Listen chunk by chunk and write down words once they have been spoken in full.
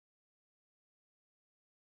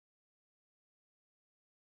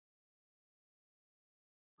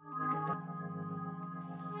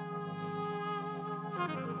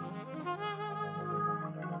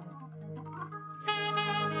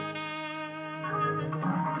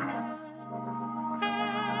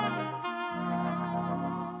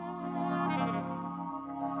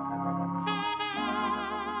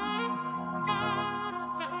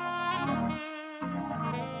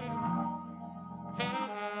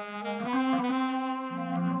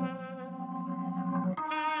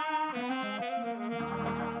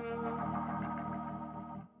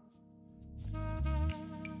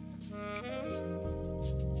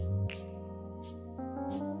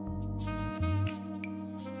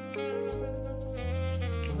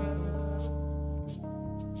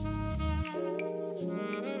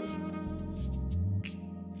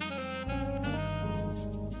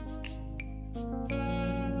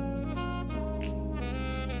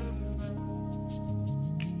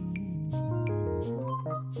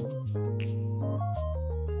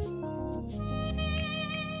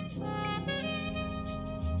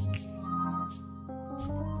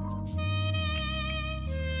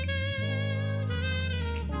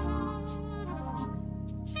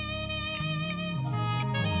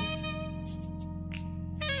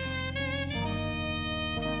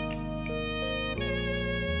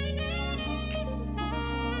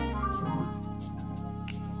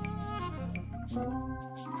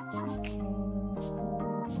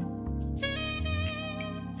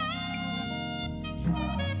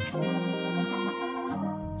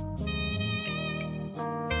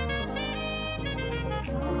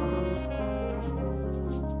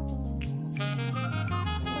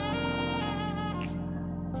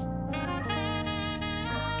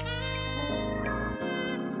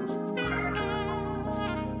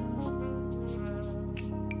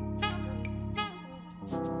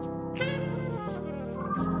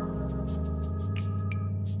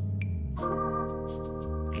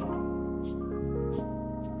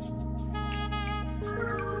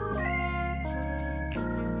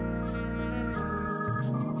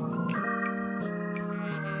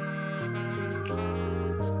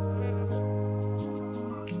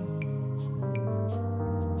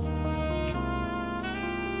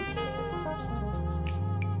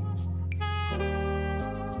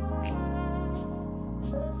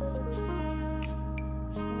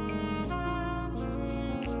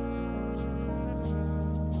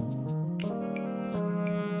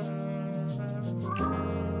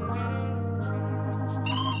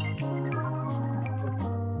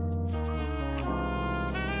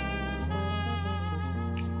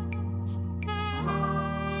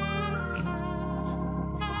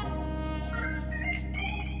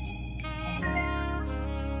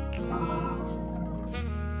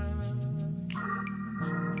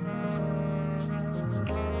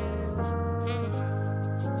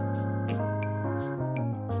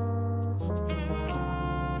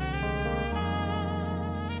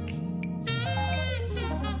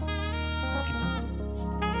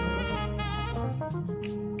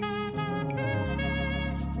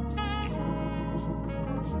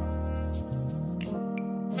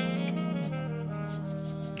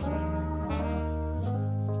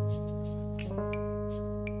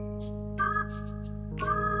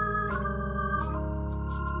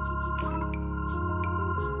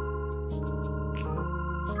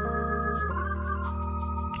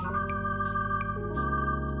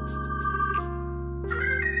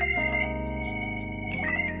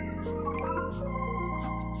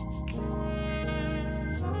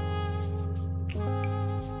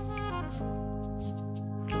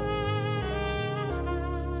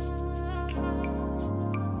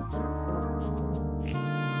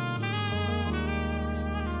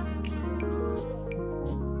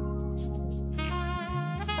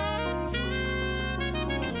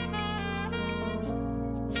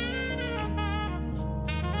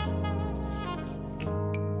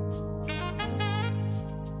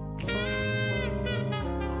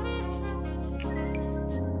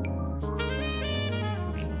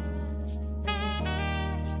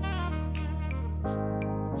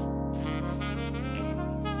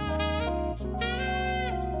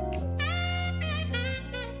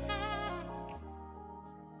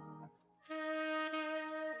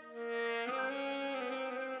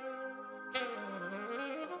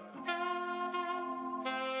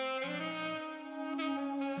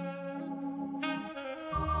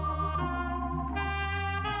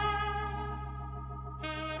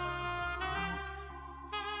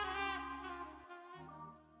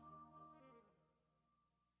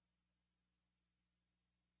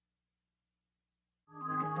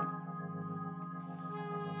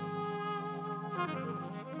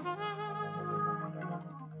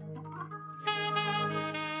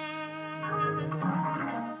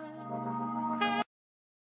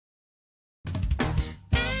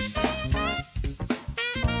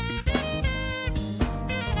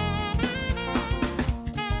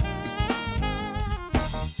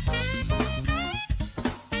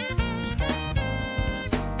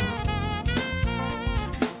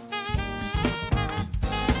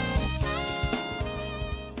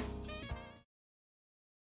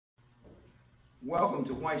Welcome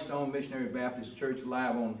to Whitestone Missionary Baptist Church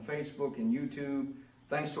live on Facebook and YouTube.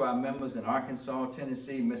 Thanks to our members in Arkansas,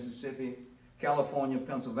 Tennessee, Mississippi, California,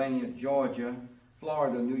 Pennsylvania, Georgia,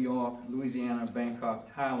 Florida, New York, Louisiana, Bangkok,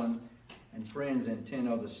 Thailand, and friends in 10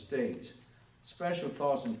 other states. Special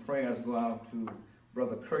thoughts and prayers go out to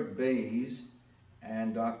Brother Kirk Bays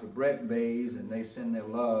and Dr. Brett Bays, and they send their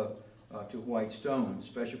love to White Stone.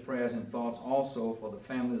 Special prayers and thoughts also for the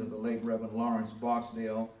families of the late Reverend Lawrence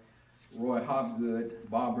Boxdale, Roy Hopgood,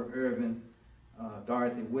 Barbara Irvin,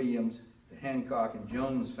 Dorothy Williams, the Hancock and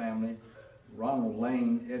Jones family, Ronald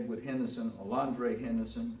Lane, Edward Henderson, Alondre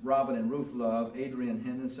Henderson, Robert and Ruth Love, Adrian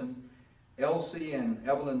Henderson, Elsie and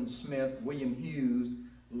Evelyn Smith, William Hughes,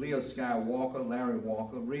 Leah Skywalker, Larry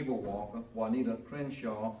Walker, Reba Walker, Juanita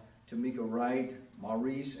Crenshaw, Tamika Wright,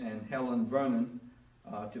 Maurice and Helen Vernon,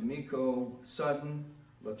 Tamiko Sutton,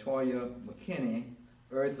 Latoya McKinney,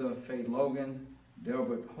 Eartha Faye Logan,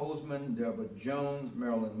 Delbert Hoseman, Deborah Jones,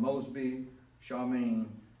 Marilyn Mosby, Charmaine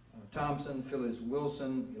Thompson, Phyllis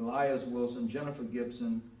Wilson, Elias Wilson, Jennifer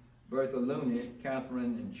Gibson, Bertha Looney,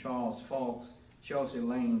 Catherine and Charles Fawkes, Chelsea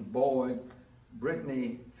Lane Boyd,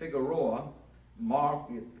 Brittany Figueroa,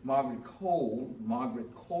 Margaret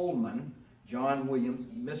Coleman, John Williams,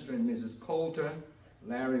 Mr. and Mrs. Coulter,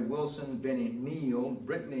 Larry Wilson, Benny Neal,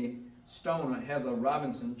 Brittany Stoner, Heather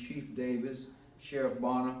Robinson, Chief Davis, Sheriff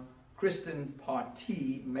Bonner, Kristen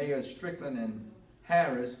Partee, Mayor Strickland and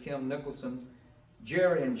Harris, Kim Nicholson,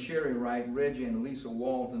 Jerry and Sherry Wright, Reggie and Lisa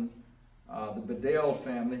Walton, the Bedell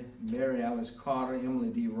family, Mary Alice Carter, Emily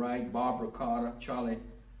D. Wright, Barbara Carter, Charlie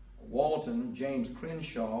Walton, James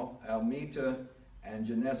Crenshaw, Almita and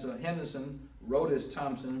Janessa Henderson, Rhodas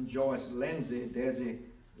Thompson, Joyce Lindsay, Desi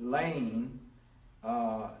Lane,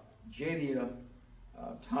 Jadia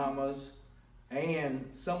Thomas, Ann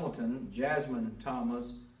Summerton, Jasmine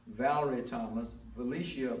Thomas, Valerie Thomas,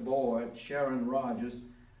 Felicia Boyd, Sharon Rogers,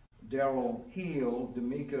 Daryl Hill,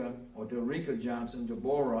 Derica Johnson,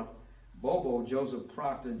 Deborah Bobo, Joseph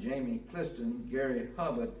Proctor, Jamie Cliston, Gary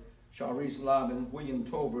Hubbard, Charisse Lobbin, William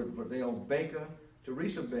Tolbert, Verdale Baker,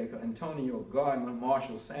 Teresa Baker, Antonio Gardner,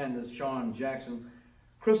 Marshall Sanders, Sean Jackson,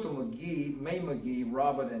 Crystal McGee, May McGee,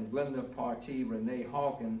 Robert and Glenda Partee, Renee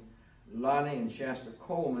Hawkins, Lonnie and Shasta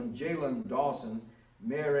Coleman, Jalen Dawson,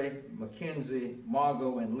 Mary McKenzie,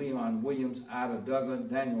 Margot and Leon Williams, Ida Duggan,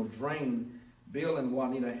 Daniel Drain, Bill and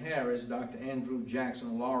Juanita Harris, Dr. Andrew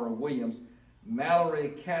Jackson, Laura Williams,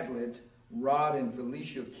 Mallory Catlett, Rod and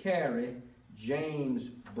Felicia Carey, James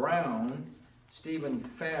Brown, Stephen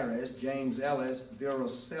Farris, James Ellis, Vera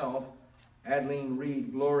Self, Adeline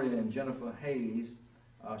Reed, Gloria and Jennifer Hayes,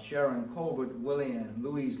 Sharon Colbert, Willie and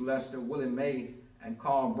Louise Lester, Willie May and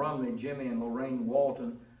Carl Brumley, Jimmy and Lorraine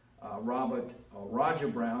Walton, Roger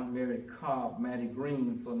Brown, Mary Cobb, Maddie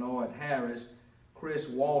Green, Flanoid Harris, Chris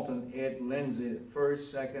Walton, Ed Lindsay,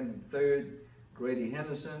 first, second, and third, Grady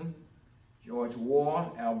Henderson, George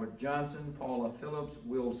Warr, Albert Johnson, Paula Phillips,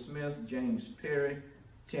 Will Smith, James Perry,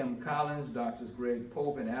 Tim Collins, Doctors Greg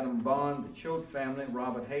Pope and Adam Bond, the Choate family,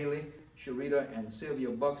 Robert Haley, Sharita and Sylvia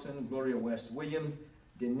Buxton, Gloria West Williams,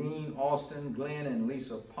 Deneen Austin, Glenn and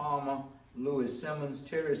Lisa Palmer, Louis Simmons,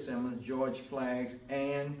 Terry Simmons, George Flaggs,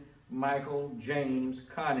 Ann, Michael, James,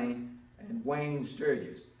 Connie, and Wayne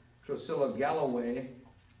Sturgis, Priscilla Galloway,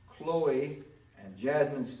 Chloe, and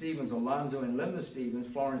Jasmine Stevens, Alonzo and Linda Stevens,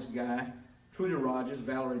 Florence Guy, Trudy Rogers,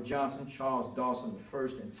 Valerie Johnson, Charles Dawson the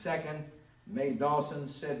first and second, May Dawson,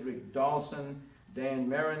 Cedric Dawson, Dan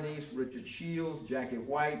Maronese, Richard Shields, Jackie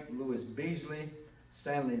White, Louis Beasley,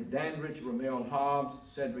 Stanley Dandridge, Ramel Hobbs,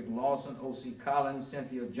 Cedric Lawson, O.C. Collins,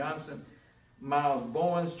 Cynthia Johnson, Miles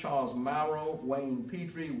Bowens, Charles Mauro, Wayne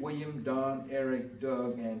Petrie, William, Don, Eric,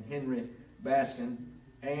 Doug, and Henry Baskin,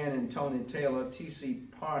 Ann and Tony Taylor, T.C.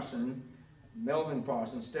 Parson, Melvin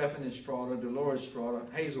Parson, Stephanie Straughter, Dolores Straughter,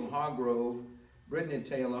 Hazel Hargrove, Brittany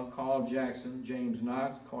Taylor, Carl Jackson, James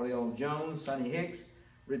Knox, Cordell Jones, Sonny Hicks,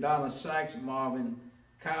 Redonna Sykes, Marvin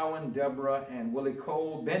Cowan, Deborah and Willie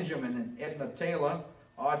Cole, Benjamin and Edna Taylor,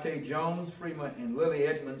 Arte Jones, Freeman and Lily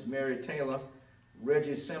Edmonds, Mary Taylor,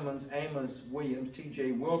 Reggie Simmons, Amos Williams,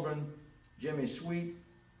 T.J. Wilburn, Jimmy Sweet,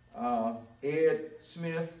 Ed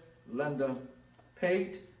Smith, Linda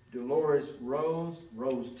Pate, Dolores Rose,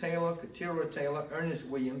 Rose Taylor, Katira Taylor, Ernest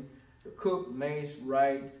Williams, the Cook, Mace,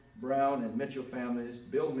 Wright, Brown, and Mitchell families,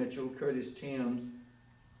 Bill Mitchell, Curtis Timms,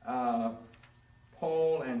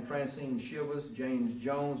 Paul and Francine Shivers, James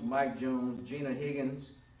Jones, Mike Jones, Gina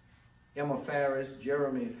Higgins, Emma Farris,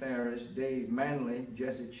 Jeremy Farris, Dave Manley,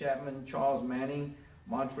 Jesse Chapman, Charles Manning,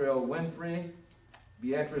 Montreal Winfrey,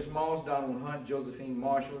 Beatrice Moss, Donald Hunt, Josephine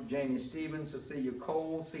Marshall, Jamie Stevens, Cecilia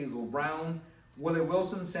Cole, Cecil Brown, Willie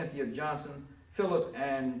Wilson, Cynthia Johnson, Philip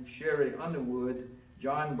and Sherry Underwood,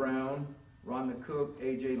 John Brown, Rhonda Cook,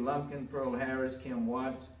 A.J. Lumpkin, Pearl Harris, Kim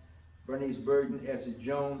Watts, Bernice Burton, Essie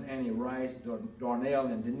Jones, Annie Rice, Darnell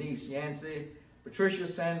and Denise Yancey, Patricia,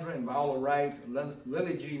 Sandra, and Viola Wright,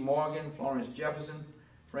 Lily G. Morgan, Florence Jefferson,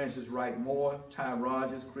 Francis Wright Moore, Ty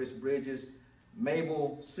Rogers, Chris Bridges,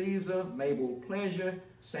 Mabel Caesar, Mabel Pleasure,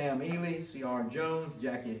 Sam Ely, C.R. Jones,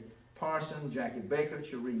 Jackie Parson, Jackie Baker,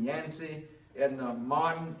 Cherie Yancey, Edna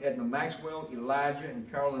Martin, Edna Maxwell, Elijah and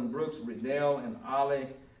Carolyn Brooks, Riddell and Ollie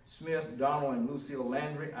Smith, Donald and Lucille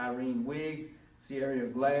Landry, Irene Wigg, Sierra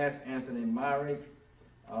Glass, Anthony Myrick,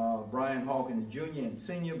 Brian Hawkins Jr. and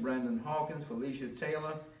Sr., Brandon Hawkins, Felicia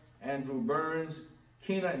Taylor, Andrew Burns,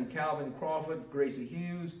 Keena and Calvin Crawford, Gracie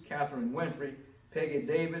Hughes, Catherine Winfrey, Peggy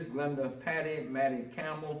Davis, Glenda Patty, Maddie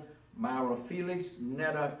Campbell, Myra Felix,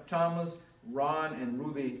 Netta Thomas, Ron and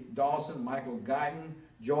Ruby Dawson, Michael Guyton,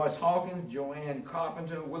 Joyce Hawkins, Joanne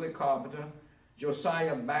Carpenter, Willie Carpenter,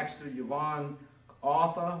 Josiah Baxter, Yvonne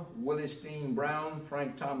Arthur, Willie Steen Brown,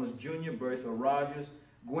 Frank Thomas Jr., Bertha Rogers,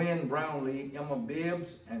 Gwen Brownlee, Emma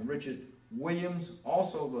Bibbs, and Richard Williams.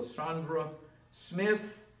 Also Lysandra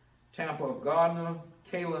Smith, Tampa Gardner,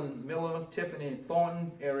 Kaylin Miller, Tiffany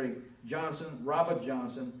Thornton, Eric Johnson, Robert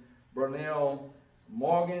Johnson, Burnell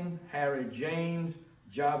Morgan, Harry James,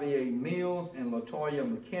 Javier Mills, and Latoya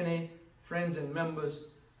McKinney. Friends and members,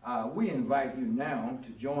 we invite you now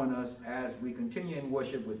to join us as we continue in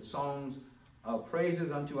worship with songs of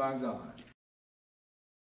praises unto our God.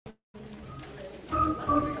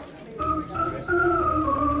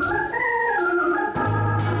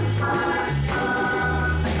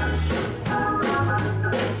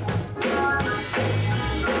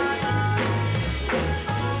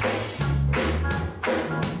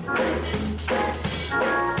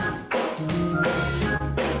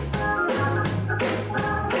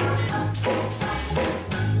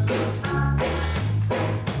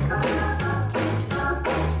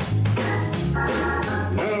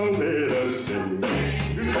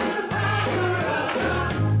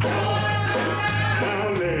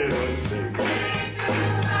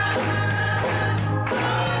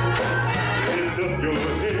 Lift up your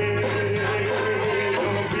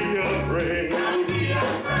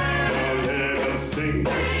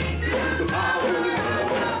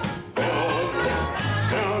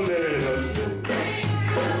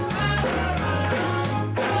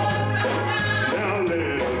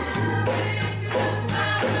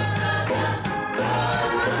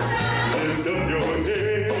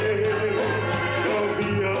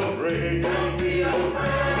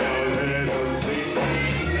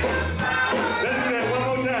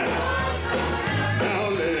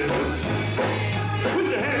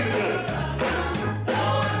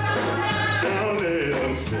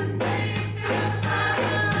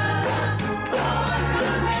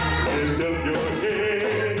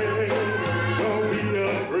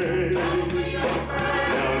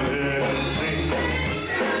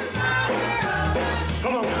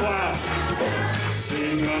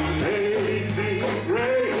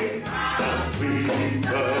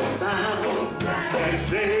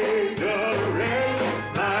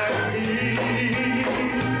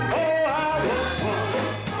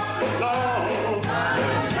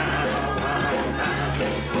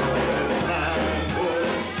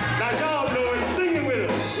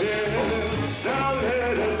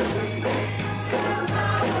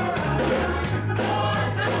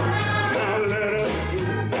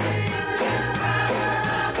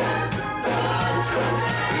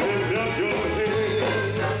head,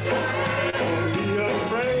 don't be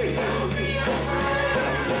afraid.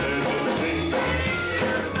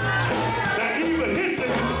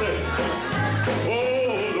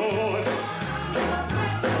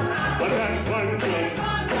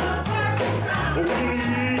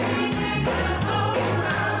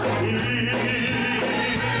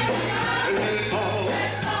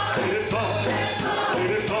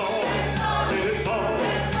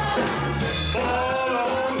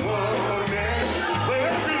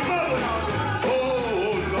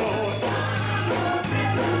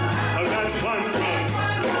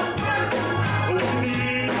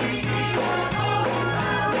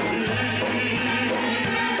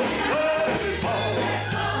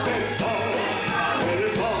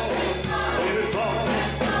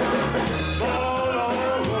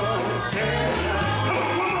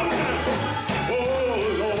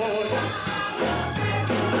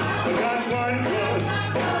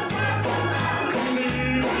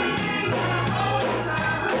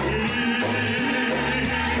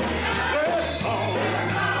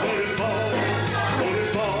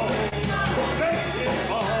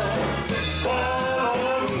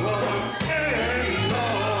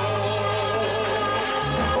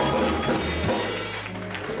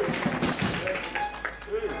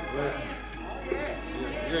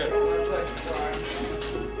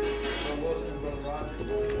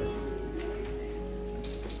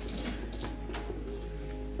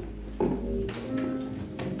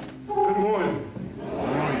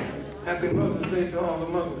 Day to all the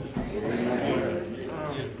mothers.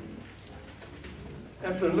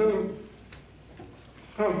 After a little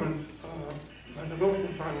conference, my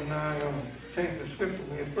devotion partner and I changed the scripture.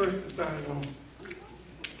 We had first decided on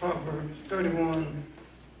Proverbs 31,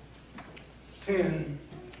 10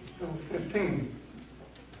 through 15.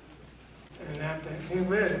 And after he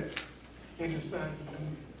read it, he decided to do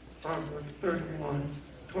Proverbs 31,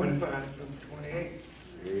 25 through 28.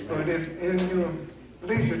 Amen. But if in your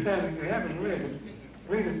leisure time, if you haven't read it,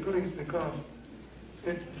 read it please, because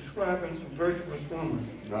it's describing a virtuous woman.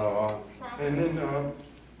 And in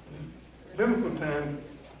biblical time,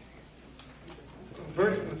 a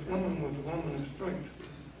virtuous woman was a woman of strength.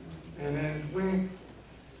 And as we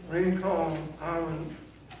recall our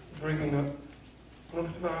bringing up,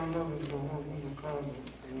 most of our mothers were what we would call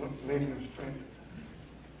a lady of strength.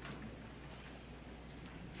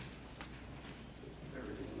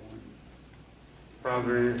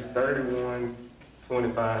 Proverbs 31,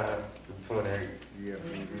 25 to 28. Yeah.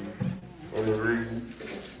 And it reads,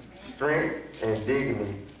 strength and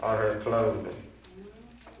dignity are her clothing,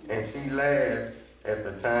 and she laughs at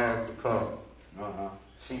the time to come.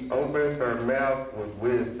 She opens her mouth with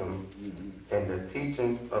wisdom, and the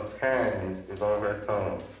teaching of kindness is on her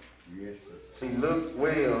tongue. Yes, sir. She looks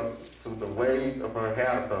well to the ways of her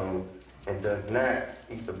household and does not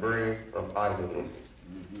eat the bread of idleness.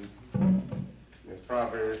 It's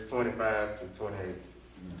Proverbs 25 to 28.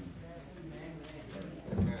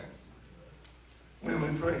 Will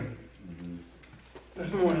we pray?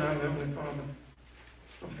 This morning, our Heavenly Father,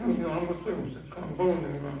 a few of your humble servants have come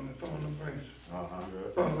boldly around the throne of grace.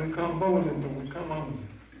 Father, we come boldly, but we come humbly,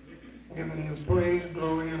 giving you praise,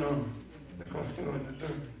 glory, and honor, because you are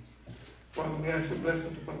deserving. Father, we ask your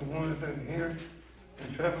blessings upon the ones that are here,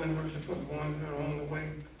 and traveling mercy for the ones that are on the way.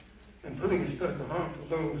 And please touch the hearts of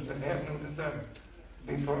those that have no desire to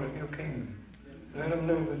be part of your kingdom. Let them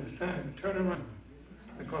know that it's time to turn around,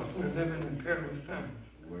 because we're living in perilous times.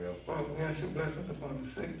 Father, we ask your blessings upon the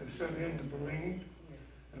sick, the shut in, the bereaved.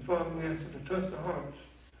 And Father, we ask you to touch the hearts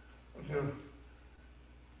of your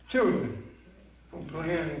children who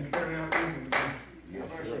plan and carry out evil. Yes,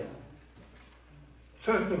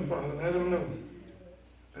 touch them, Father. Let them know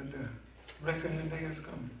that the reckoning day is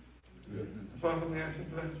coming. Father, we ask your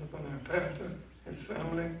blessings upon our pastor, his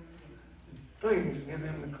family. Please give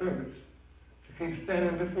him the courage to keep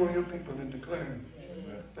standing before your people and declaring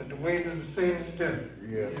that the wages of sin is death,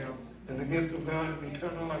 and the gift of God is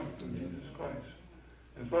eternal life through Jesus Christ.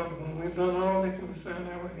 And Father, when we've done all that you assign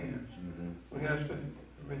our hands, we ask to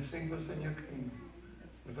receive us in your kingdom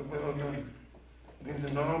with a well done.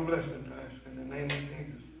 These are all blessings, I ask in the name of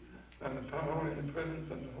Jesus, by the power and the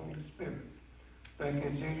presence of the Holy Spirit. Thank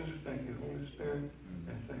you, Jesus. Thank you, Holy Spirit.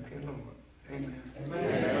 And thank you, Lord. Amen.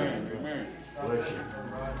 Amen. Amen. Bless you.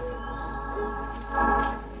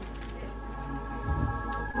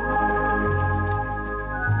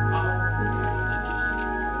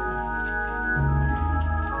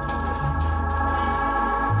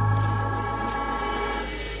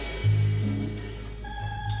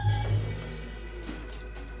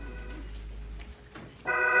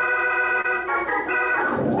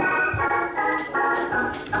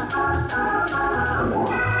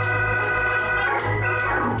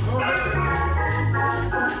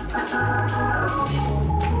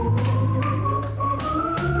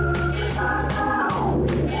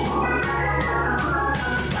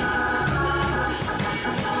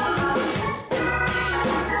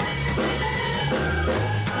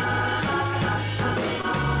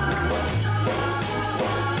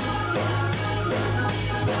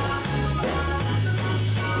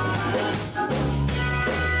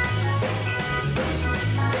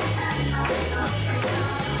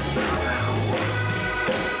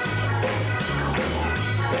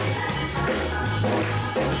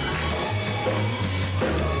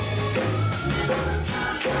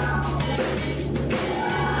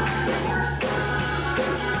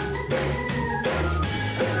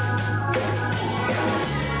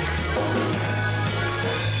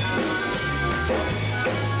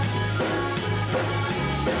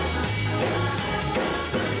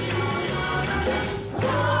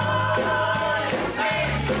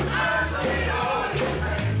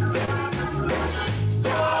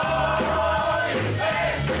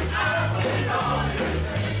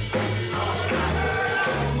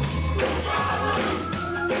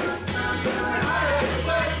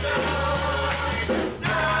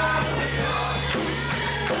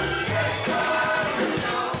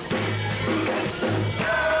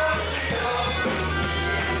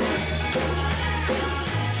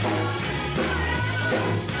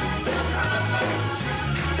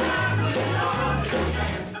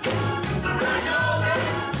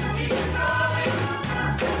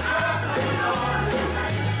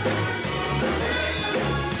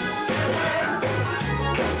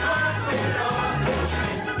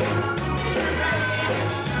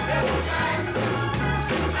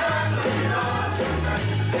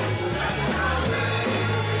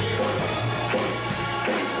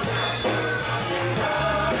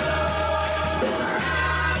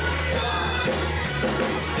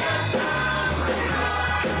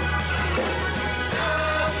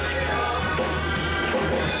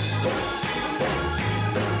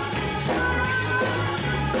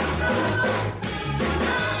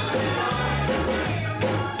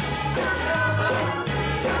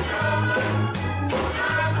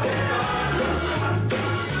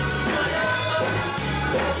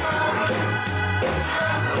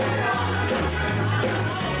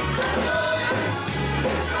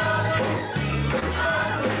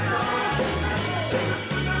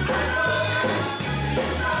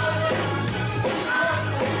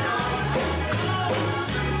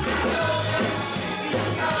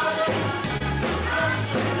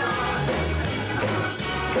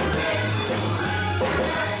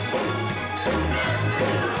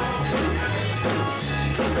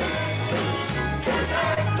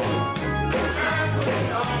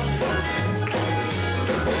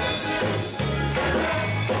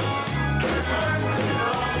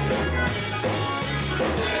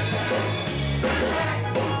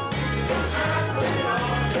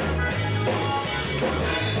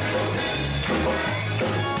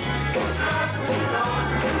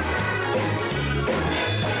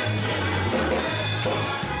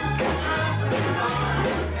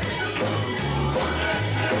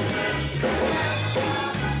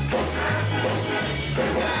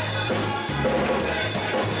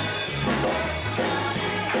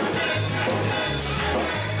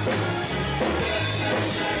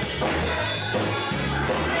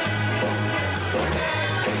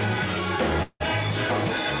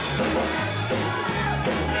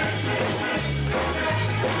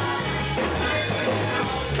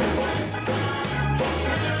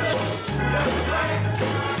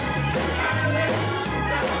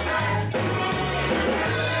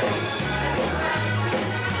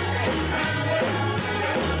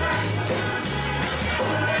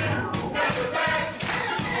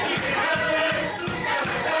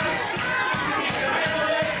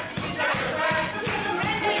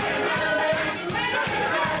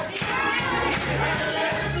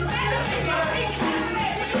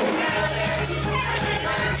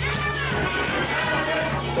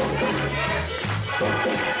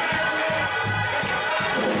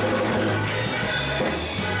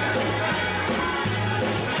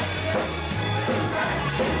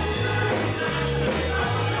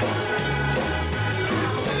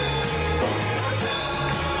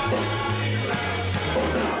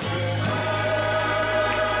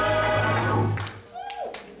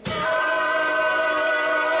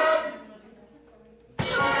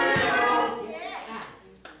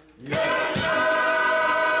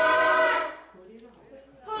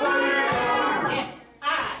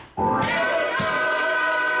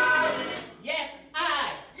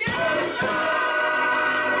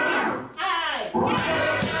 I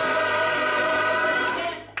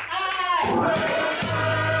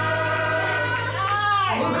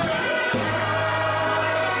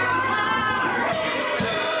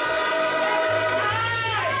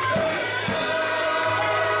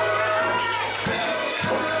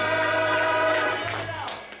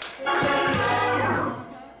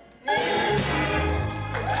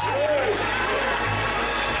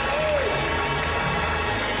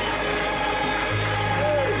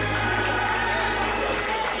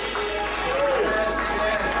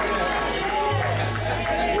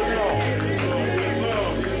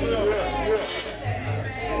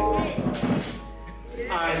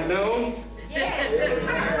know he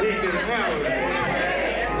can handle it.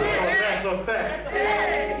 Because that's a fact.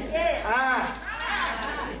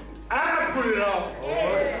 I put it all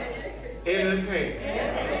in his hand.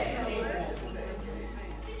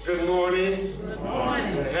 Good morning.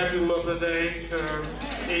 And happy Mother's Day to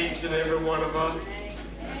each and every one of us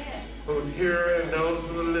who's here and those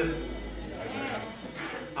who listen.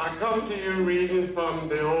 I come to you reading from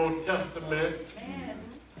the Old Testament,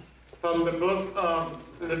 from the book of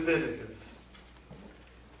Leviticus.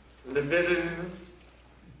 Leviticus,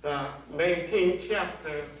 the 19th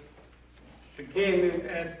chapter, beginning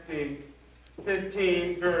at the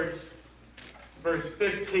 15th verse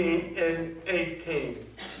 15 and 18.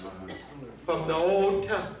 From the Old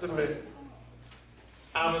Testament,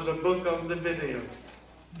 out of the book of Leviticus.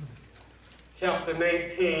 Chapter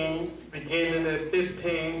 19, beginning at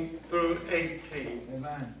 15 through 18.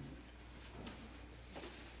 Amen.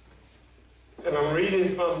 And I'm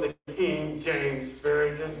reading from the King James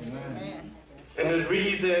Version. Amen. And it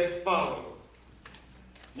reads as follows.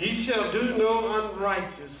 Ye shall do no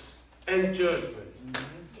unrighteous and judgment.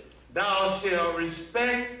 Thou shalt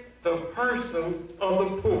respect the person of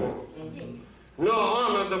the poor, nor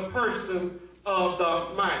honor the person of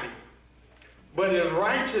the mighty. But in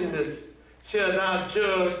righteousness shalt thou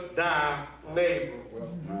judge thy neighbor.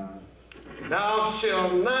 Thou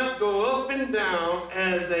shalt not go up and down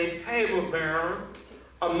as a table bearer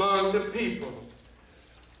among the people.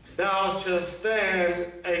 Thou shalt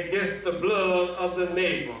stand against the blood of the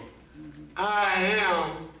neighbor. I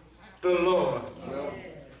am the Lord.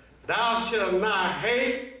 Thou shalt not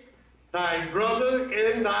hate thy brother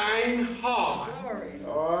in thine heart.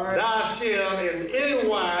 Thou shalt in any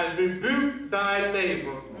wise rebuke thy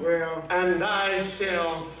neighbor, and thou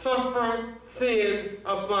shalt suffer sin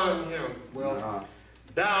upon him.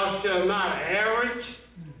 Thou shalt not arrogance,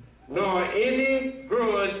 nor any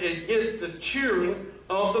grudge against the children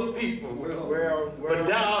of the people. But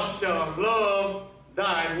thou shalt love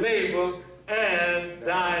thy neighbor as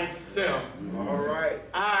thyself. All right.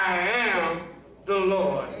 I am the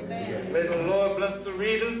Lord. Amen. May the Lord bless the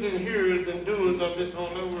readers and hearers and doers of his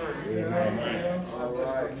holy word. Amen. All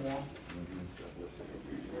right. Amen.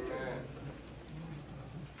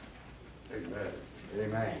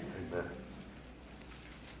 Amen. Amen.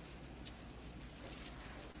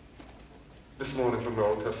 This morning from the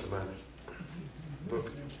Old Testament, the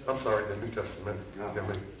New Testament,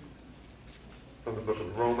 from the book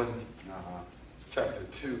of Romans, chapter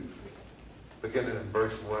 2, beginning in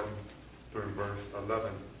verse 1 through verse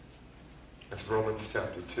 11. That's Romans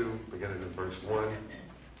chapter 2, beginning in verse 1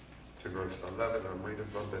 to verse 11. I'm reading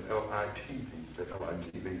from the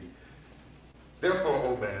LITV. Therefore,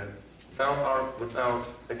 O man, thou art without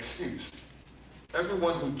excuse,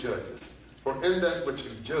 everyone who judges. For in that which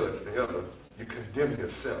you judge the other, you condemn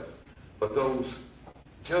yourself. For those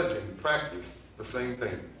judging practice the same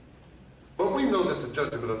thing. But we know that the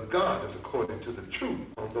judgment of God is according to the truth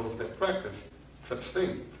on those that practice such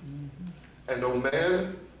things. And, O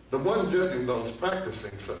man, the one judging those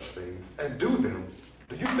practicing such things and do them,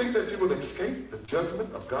 do you think that you will escape the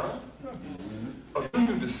judgment of God? Or do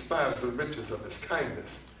you despise the riches of his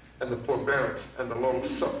kindness and the forbearance and the long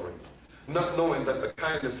suffering, not knowing that the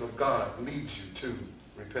kindness of God leads you to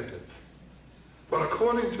repentance? But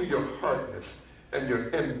according to your hardness and your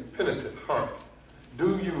impenitent heart,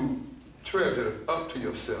 do you treasure up to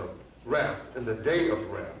yourself wrath in the day of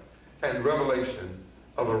wrath and revelation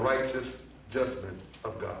of a righteous judgment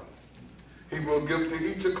of God. He will give to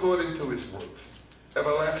each according to his works,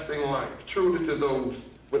 everlasting life, truly to those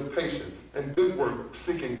with patience and good work,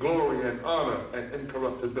 seeking glory and honor and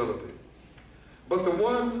incorruptibility. But the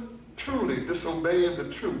one truly disobeying the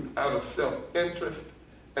truth out of self-interest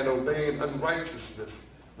and obeying unrighteousness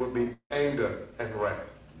will be anger and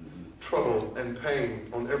wrath, trouble and pain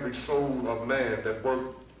on every soul of man that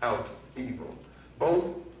work out evil,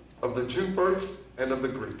 both of the Jew first and of the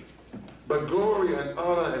Greek. But glory and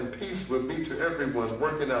honor and peace will be to everyone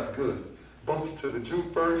working out good, both to the Jew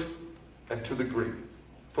first and to the Greek.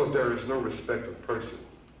 For there is no respect of person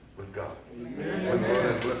with God. When the Lord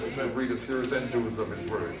has blessed the readers, hearers, and doers of his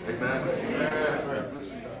word. Amen. Amen.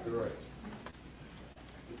 Bless you, Dr. Wright.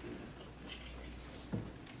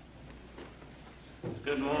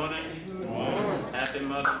 Good morning. Good morning. Happy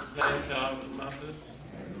Mother's Day to all the mothers.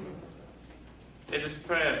 It is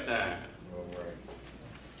prayer time.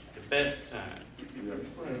 The best time.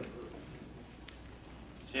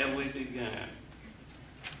 Shall we begin?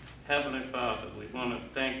 Heavenly Father, we want to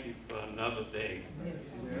thank you for another day.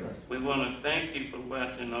 Yes. We want to thank you for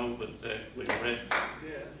watching over us as we rest.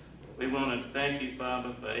 Yes. We want to thank you,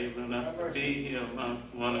 Father, for enabling us to be here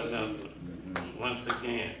amongst one another once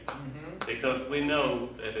again, because we know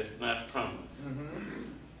that it's not promised.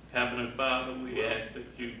 Heavenly Father, we ask that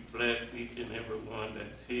you bless each and every one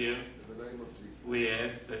that's here. In the name of Jesus. We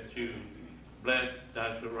ask that you bless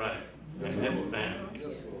Dr. Wright and his family.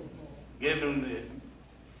 Yes, Lord. Give him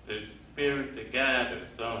the spirit to guide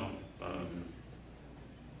us on, Father.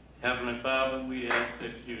 Heavenly Father, we ask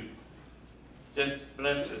that you just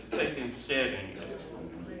bless the sick and shedding,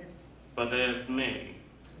 for there's many.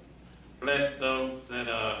 Bless those that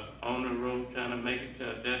are on the road trying to make it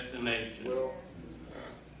to a destination.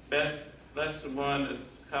 Bless the one that's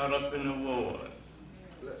caught up in the war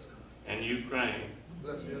in Ukraine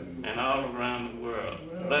and all around the world.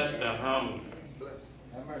 Bless the hungry.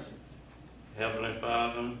 Heavenly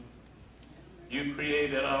Father, you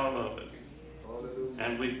created all of us,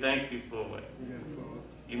 and we thank you for it.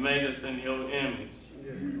 You made us in your image.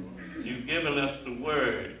 You've given us the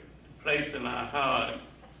word to place in our hearts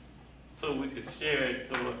so we could share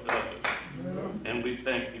it towards others, and we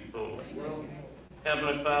thank you for it.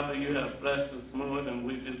 Heavenly Father, you have blessed us more than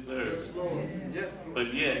we deserve,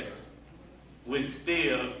 but yet we're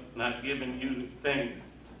still not giving you the thanks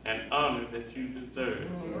and honor that you deserve.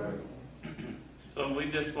 So we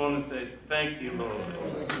just want to say thank you, Lord,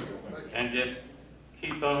 and just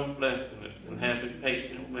keep on blessing us and have it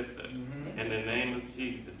patient with us. In the name of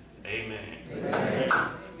Jesus, amen.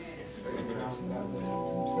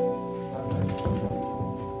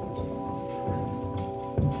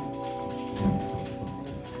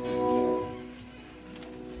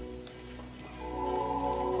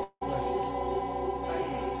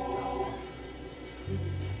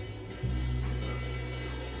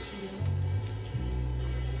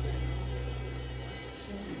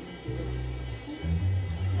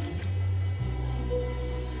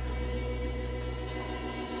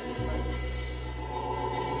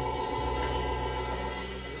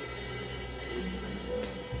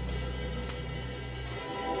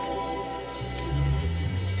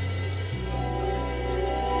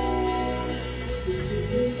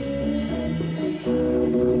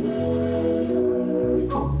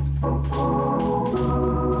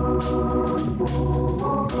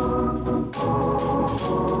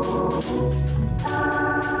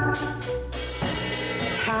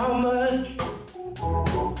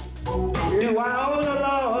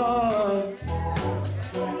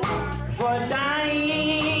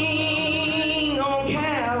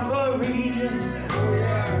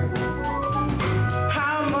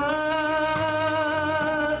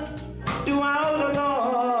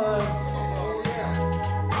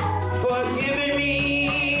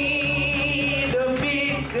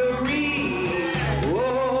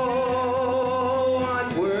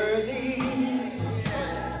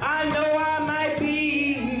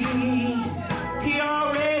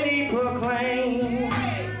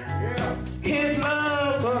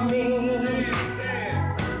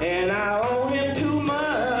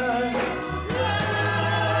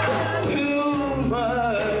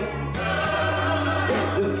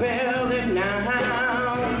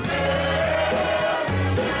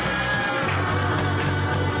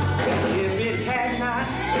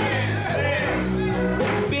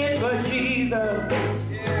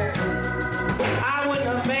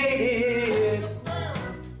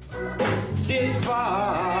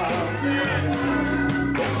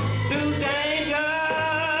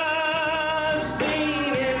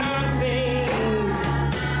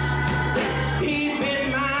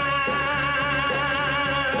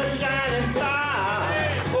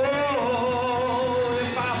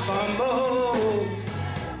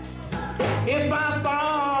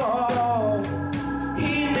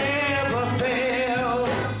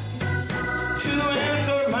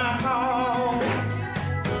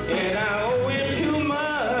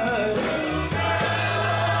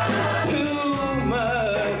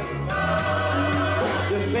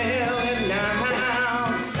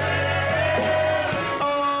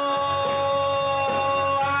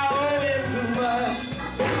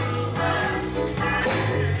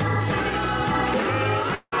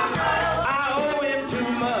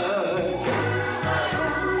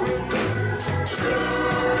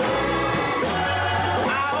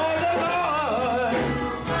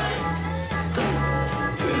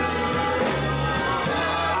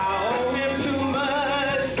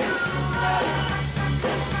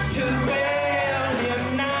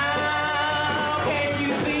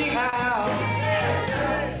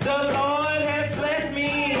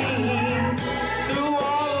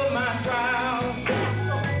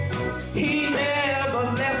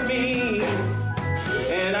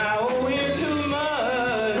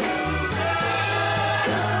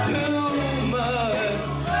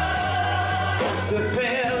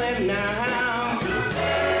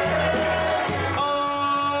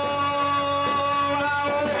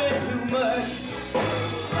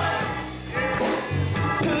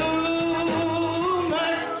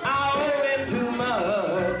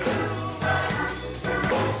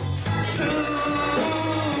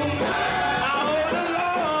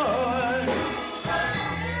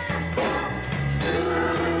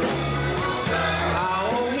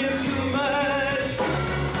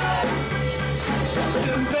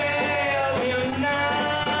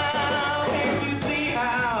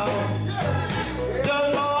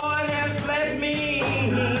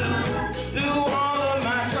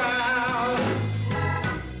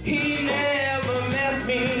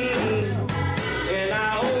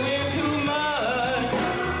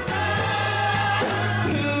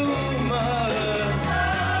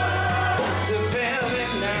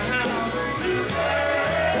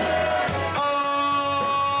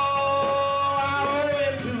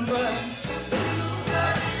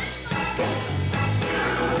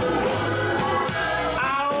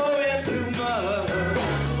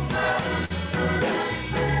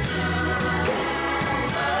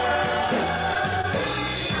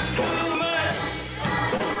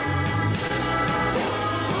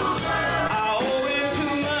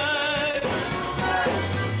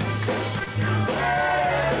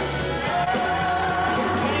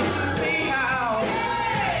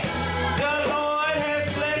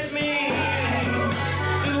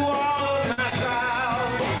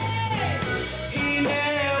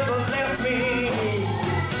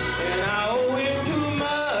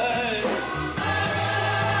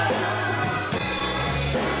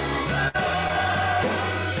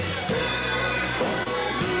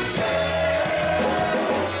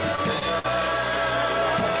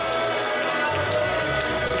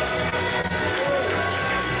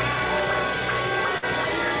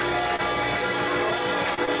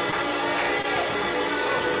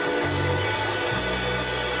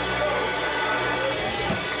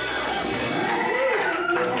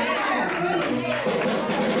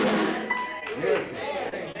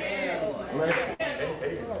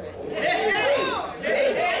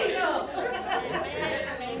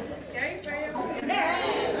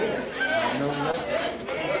 Thank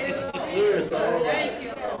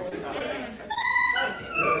you.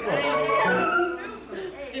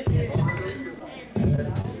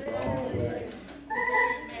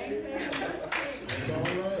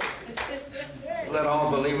 Let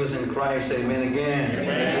all believers in Christ say amen again.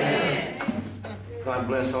 Amen. God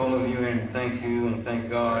bless all of you and thank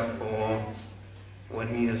God for what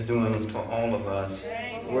he is doing for all of us.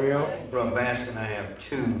 Well, Brother Baskin, I have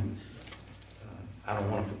two. I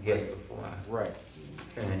don't want to forget before I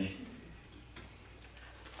finish.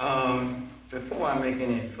 Before I make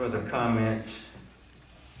any further comments,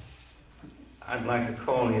 I'd like to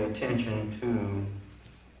call your attention to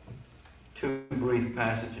two brief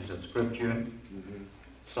passages of Scripture,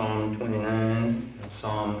 Psalm 29 and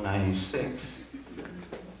Psalm 96.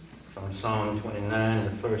 From Psalm 29,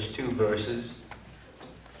 the first two verses,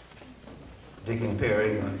 Deacon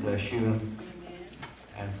Perry, God bless you.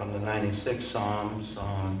 And from the 96th Psalm,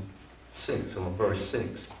 Psalm 6, or verse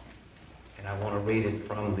 6. And I want to read it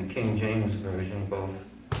from the King James Version, both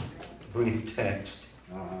brief text.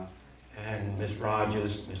 And Miss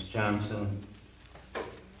Rogers, Miss Johnson,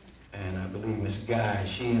 and I believe Miss Guy,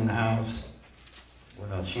 she in the house.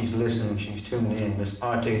 Well, she's listening, she's tuned in. Miss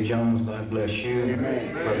Arte Jones, God bless you.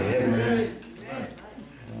 Amen. Brother Edmonds.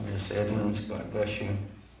 And Miss Edmonds, God bless you.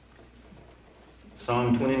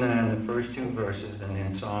 Psalm 29, the first two verses, and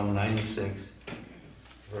then Psalm 96,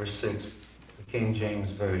 verse 6, the King James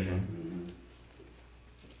Version.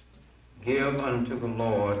 Give unto the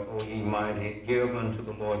Lord, O ye mighty, give unto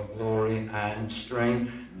the Lord glory and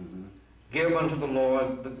strength. Give unto the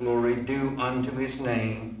Lord the glory due unto his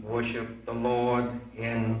name. Worship the Lord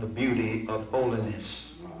in the beauty of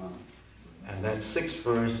holiness. And that sixth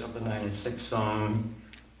verse of the 96th Psalm,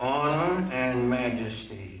 honor and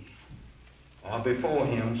majesty are before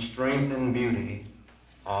him, strength and beauty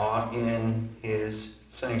are in his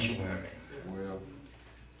sanctuary.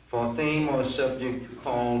 For theme or subject,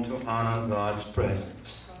 call to honor God's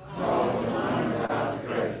presence.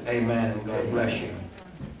 Amen. God bless you.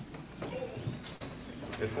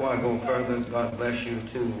 Before I go further, God bless you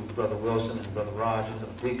to Brother Wilson and Brother Rogers, or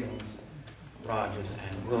Deacons Rogers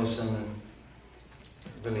and Wilson.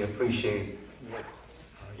 Really appreciate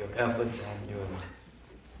your efforts and your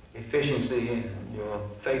efficiency and your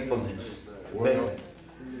faithfulness. Well,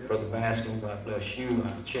 Brother Baskin, God bless you,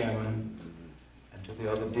 our chairman, and to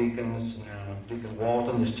the other deacons. Deacon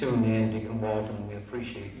Walton is tuned in. Deacon Walton, we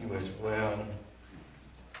appreciate you as well.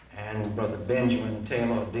 And Brother Benjamin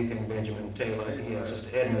Taylor, Deacon Benjamin Taylor, he and Sister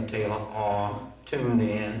Edna Taylor are tuned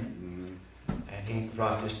in. And he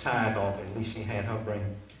dropped his tithe off. At least he had her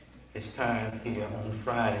bring his tithe here on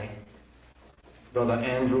Friday. Brother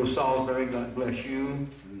Andrew Salisbury, God bless you.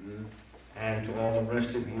 And to all the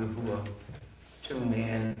rest of you who are tuned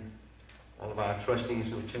in, all of our trustees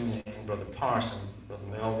who are tuned in, Brother Parson, Brother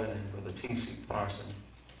Melvin, and Brother T.C. Parson.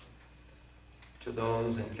 To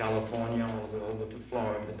those in California, all the way over to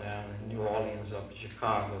Florida, down in New Orleans, up to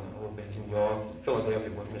Chicago, and over in New York, Philadelphia,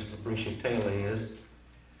 where Miss Lucretia Taylor is.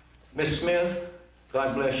 Miss Smith,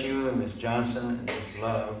 God bless you, and Miss Johnson, and Miss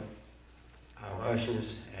Love, our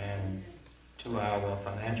ushers, and to our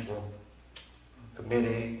financial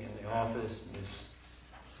committee in the office, Miss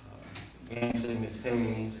Yancey, Miss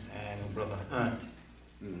Hayes, and Brother Hunt.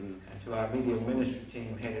 And to our media ministry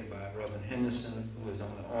team headed by Reverend Henderson, who is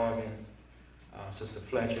on the organ, Sister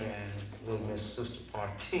Fletcher, and little Miss Sister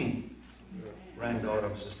Partee, granddaughter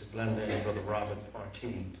of Sister Glenda and Brother Robert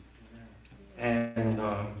Partee. And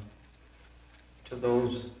to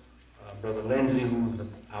those, Brother Lindsay, who's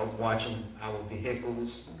out watching our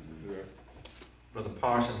vehicles, Brother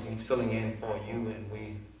Parson, he's filling in for you, and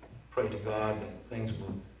we pray to God that things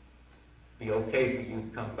will be okay for you to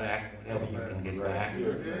come back whenever you can get back.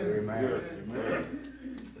 Amen.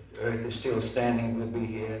 If the earth is still standing, we'll be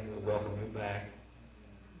here. We'll welcome you back.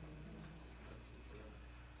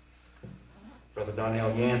 Brother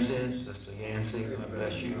Darnell Yancey, Sister Yancey, God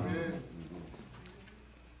bless you.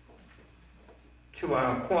 To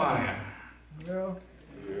our choir,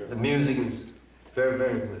 the music is very,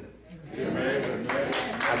 very good. I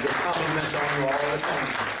get compliments on you all the time.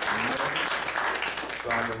 To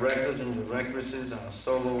our directors and directresses, our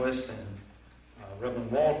soloists, and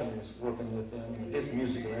Reverend Walton is working with them with his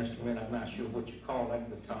musical instrument. I'm not sure what you call that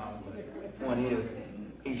guitar, but the point is,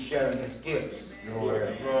 he's sharing his gifts.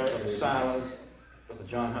 Brother Silas, Brother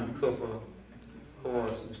John Hunt Cooper, of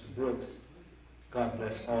course, Mr. Brooks. God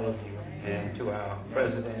bless all of you. And to our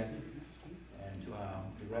president and to our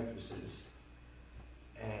directresses.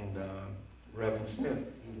 And Reverend Smith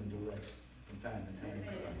even directs from time to time.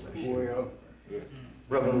 God bless you.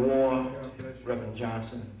 Reverend Warren, Reverend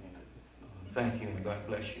Johnson, thank you and God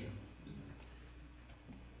bless you.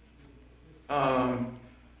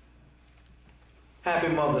 Happy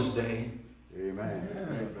Mother's Day.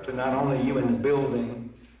 Amen. To not only you in the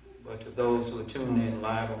building, but to those who are tuned in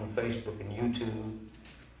live on Facebook and YouTube.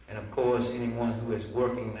 And of course, anyone who is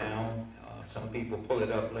working now. Some people pull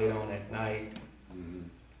it up late on at night.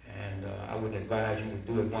 And I would advise you to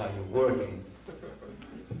do it while you're working.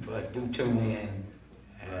 But do tune in,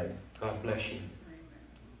 and God bless you.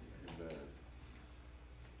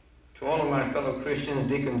 To all of my fellow Christians,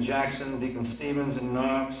 Deacon Jackson, Deacon Stevens and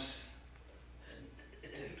Knox,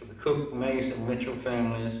 to the Cook, Mace, and Mitchell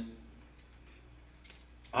families,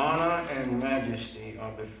 honor and majesty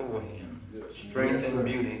are before him. Strength and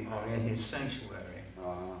beauty are in his sanctuary.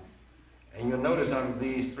 And you'll notice out of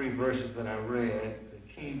these 3 verses that I read,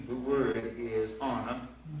 the word is honor.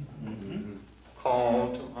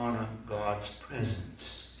 Called to honor God's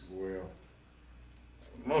presence. Well,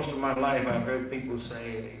 most of my life I've heard people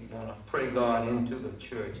say they want to pray God into the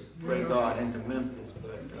church, pray God into Memphis,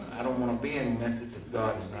 but I don't want to be in Memphis if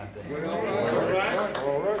God is not there.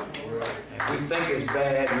 all right. And we think it's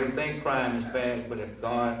bad, we think crime is bad, but if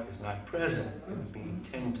God is not present, it would be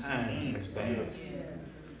 10 times as bad.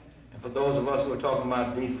 And for those of us who are talking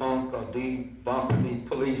about defunk or debunk the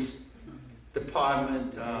police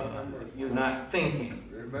department, you're not thinking.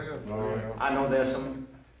 I know there's some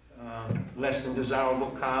less than desirable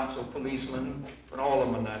cops or policemen, but all of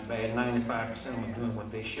them are not bad. 95% of them are doing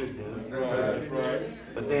what they should do. Right.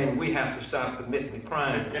 But then we have to stop committing the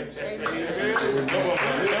crime. And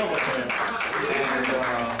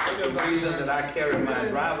the reason that I carry my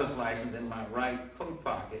driver's license in my right coat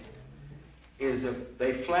pocket is if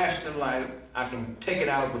they flash the light, I can take it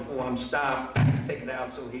out before I'm stopped, take it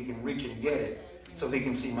out so he can reach and get it, so he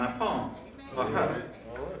can see my palm or her.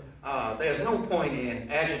 There's no point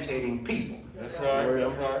in agitating people. That's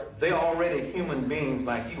right. They're already human beings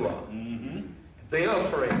like you are. They're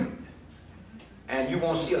afraid. And you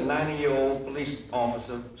won't see a 90-year-old police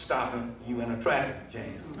officer stopping you in a traffic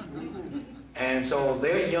jam. And so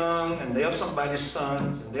they're young, and they're somebody's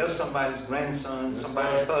sons, and they're somebody's grandsons,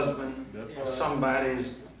 somebody's husband,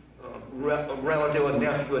 somebody's relative or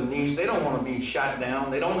nephew or niece. They don't want to be shot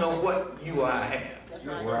down. They don't know what you or I have.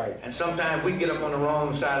 Right. And sometimes we get up on the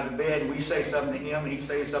wrong side of the bed, and we say something to him, he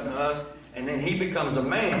says something to us, and then he becomes a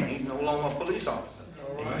man. He's no longer a police officer.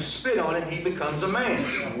 And you spit on him, he becomes a man.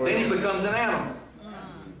 Then he becomes an animal.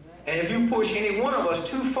 And if you push any one of us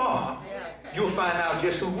too far, you'll find out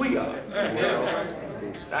just who we are.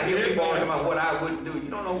 I hear people talking about what I wouldn't do. You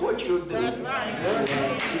don't know what you'll do.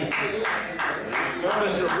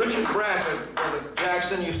 Mr. Richard Bradford, Brother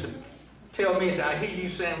Jackson, used to tell me, he said, I hear you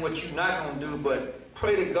saying what you're not going to do, but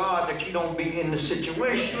pray to God that you don't be in the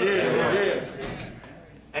situation.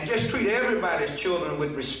 And just treat everybody's children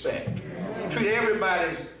with respect. Treat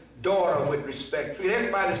everybody's daughter with respect. Treat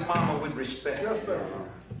everybody's mama with respect. Yes, sir.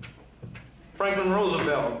 Franklin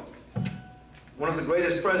Roosevelt, one of the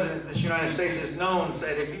greatest presidents this United States has known,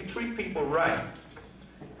 said if you treat people right,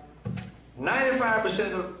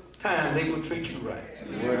 95% of the time they will treat you right.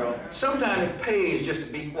 Well, Sometimes it pays just to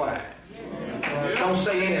be quiet. Don't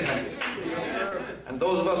say anything. And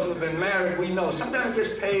those of us who have been married, we know sometimes it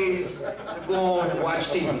just pays to go on and watch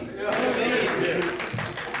TV.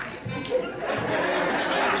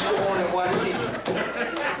 Just go on and watch TV.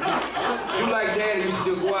 Do like Daddy used to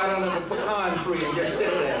do, go out under the pecan tree and just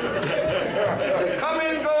sit there. He said, come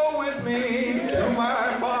and go with me to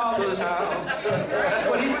my father's house. That's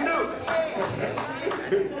what he would do.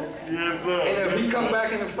 And if he come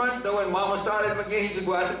back in the front door and Mama started him again, he'd just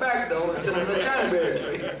go out the back door and sit under the chinaberry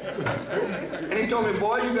tree. And he told me,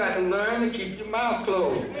 boy, you got to learn to keep your mouth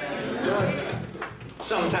closed.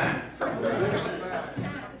 Sometimes.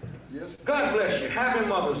 Yes. God bless you. Happy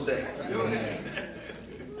Mother's Day.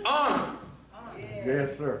 Honor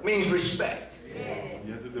yes, sir. means respect.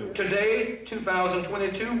 Yes, it does. Today,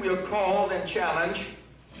 2022, we are called and challenged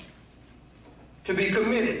to be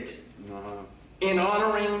committed in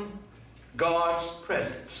honoring God's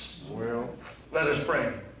presence. Well, Let us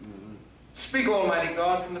pray. Speak, Almighty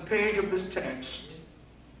God, from the page of this text,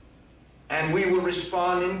 and we will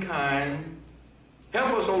respond in kind.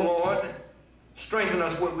 Help us, O Lord. Strengthen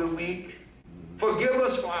us where we're weak. Forgive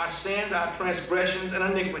us for our sins, our transgressions,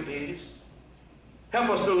 and iniquities. Help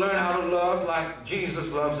us to learn how to love like Jesus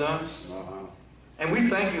loves us. And we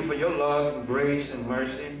thank you for your love and grace and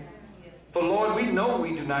mercy. For, Lord, we know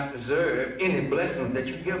we do not deserve any blessing that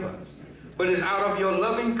you give us. But it's out of your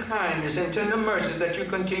loving kindness and tender mercy that you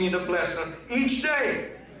continue to bless us each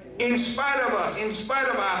day, in spite of us, in spite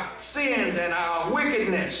of our sins and our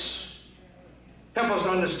wickedness. Help us to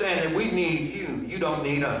understand that we need you. You don't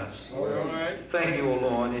need us. Thank you, O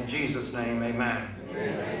Lord. In Jesus' name, amen.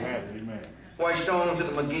 amen. Amen. White Stone to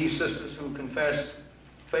the McGee sisters who confessed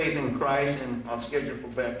faith in Christ and are scheduled for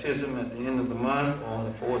baptism at the end of the month on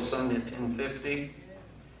the fourth Sunday at 10:50.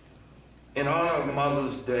 In honor of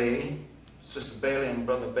Mother's Day, Sister Bailey and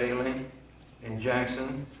Brother Bailey in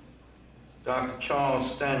Jackson, Dr. Charles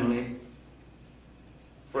Stanley,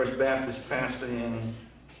 First Baptist pastor in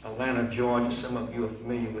Atlanta, Georgia. Some of you are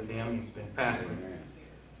familiar with him. He's been pastoring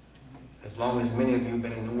as long as many of you have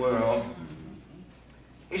been in the world.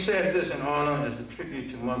 He says this in honor as a tribute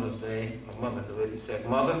to Mother's Day, or motherhood. He said,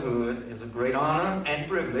 motherhood is a great honor and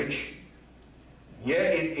privilege,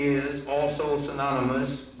 yet it is also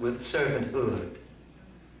synonymous with servanthood.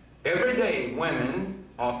 Every day, women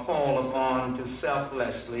are called upon to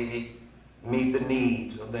selflessly meet the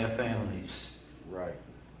needs of their families. Right.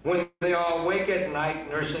 When they are awake at night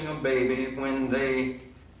nursing a baby, when they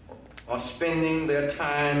are spending their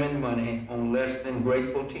time and money on less than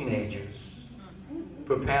grateful teenagers,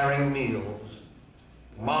 preparing meals,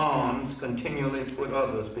 moms continually put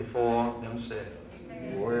others before themselves.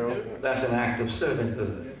 Well, That's an act of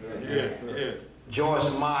servanthood. yes, yes.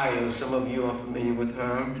 Joyce Myers, some of you are familiar with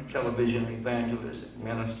her, television evangelist,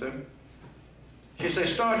 minister. She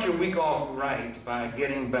says, start your week off right by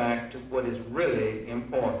getting back to what is really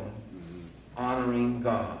important, honoring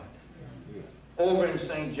God. Over in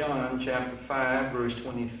St. John chapter 5, verse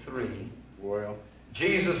 23, Well,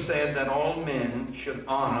 Jesus said that all men should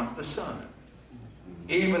honor the Son,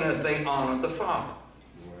 even as they honor the Father.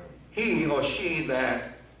 well, He or she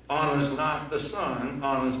that honors not the Son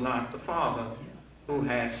honors not the Father who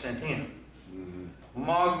has sent him.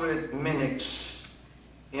 Margaret Minix,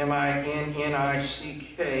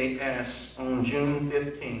 M-I-N-N-I-C-K-S, on June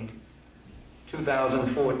 15,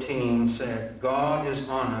 2014 said, God is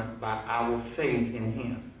honored by our faith in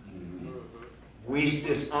him. We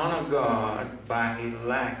dishonor God by a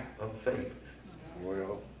lack of faith.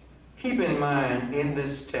 well, Keep in mind in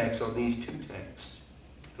this text, or these two texts,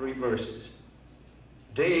 3 verses,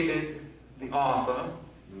 David, the author,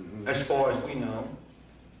 as far as we know,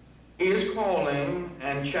 is calling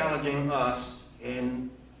and challenging us in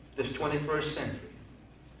this 21st century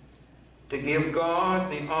to give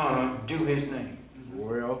God the honor due his name.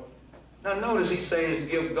 well, Now notice he says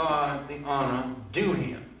give God the honor due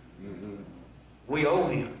him. We owe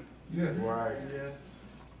him. Yes. right.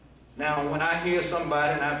 Now when I hear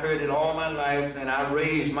somebody, and I've heard it all my life, and I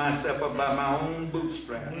raised myself up by my own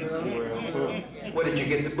bootstrap. Well, Where did you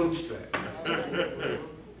get the bootstrap?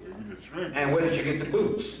 And where did you get the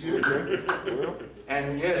boots?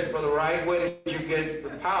 And yes, Brother Wright, where did you get the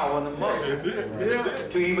power and the muscle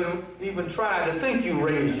to even try to think you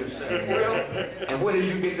raised yourself? And where did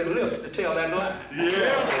you get the lips to tell that lie?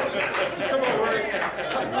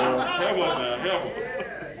 come on now, help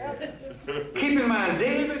him. Keep in mind,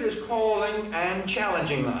 David is calling and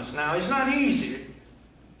challenging us. Now, it's not easy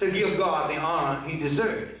to give God the honor he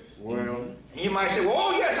deserves. Well, You might say, well,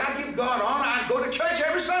 oh yes, I give God honor. I go to church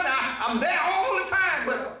every Sunday. I'm there all the time.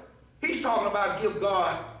 But he's talking about give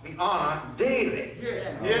God the honor daily.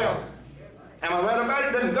 Yeah. Am I right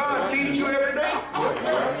about it? Does God feed you every day?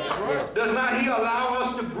 Does not he allow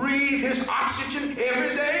us to breathe his oxygen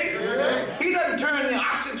every day? He doesn't turn the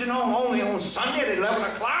oxygen on only on Sunday at 11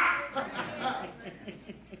 o'clock.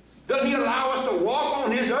 Doesn't he allow us to walk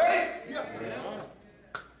on his earth?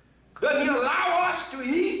 Doesn't he allow us to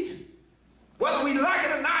eat? Whether we like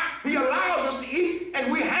it or not, he allows us to eat,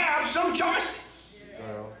 and we have some choices.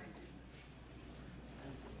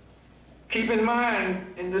 Keep in mind,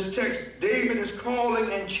 in this text, David is calling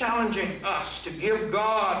and challenging us to give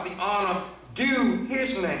God the honor due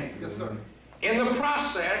his name. Yes, sir. In the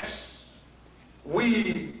process,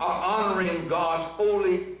 we are honoring God's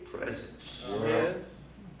holy presence. Yes.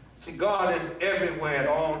 See, God is everywhere at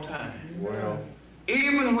all times. well,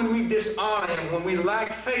 Even when we dishonor him, when we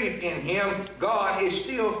lack faith in him, God is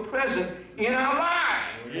still present in our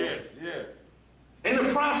lives. yes, yes. In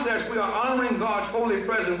the process, we are honoring God's holy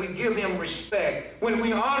presence. We give him respect. When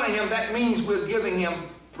we honor him, that means we're giving him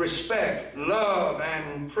respect, love,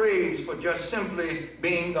 and praise for just simply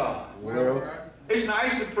being God. Well, It's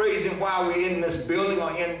nice to praise him while we're in this building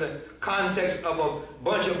or in the context of a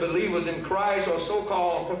bunch of believers in Christ or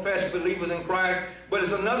so-called professed believers in Christ. But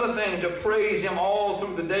it's another thing to praise him all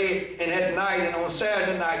through the day and at night and on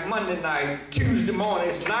Saturday night, Monday night, Tuesday morning.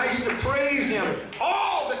 It's nice to praise him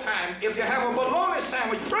all the time. If you have a bologna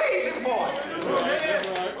sandwich, praise him for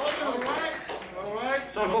it. All right.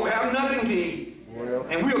 Some folk have nothing to eat. well,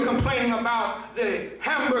 And we were complaining about the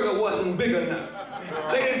hamburger wasn't big enough.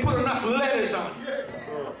 They didn't put enough lettuce on it.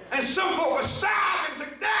 And some folk are starving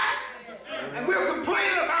to death. And we're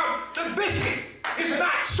complaining about the biscuit. It's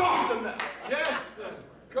not soft enough. Yes.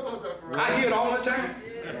 Come on, Dr. Ross. I hear it all the time.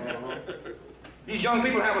 These young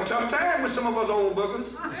people have a tough time with some of us old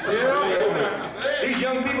boogers. These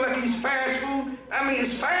young people at these fast food, I mean,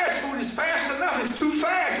 it's fast food, it's fast enough, it's too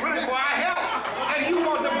fast, really, for our health. And you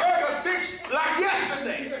want the burger fixed like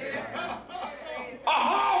yesterday. A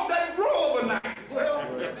hog doesn't grow overnight.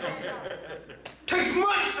 Takes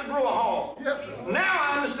months to grow a hog. Yes, sir. Now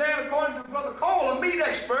I understand, according to Brother Cole, a meat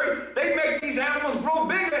expert, they make these animals grow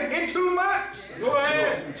bigger in 2 months. Go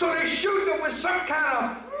ahead. So they shoot them with some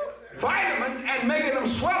kind of vitamins and making them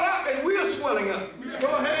swell up, and we're swelling up.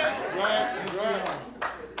 Go ahead. Right.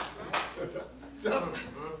 So,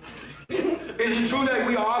 Is it true that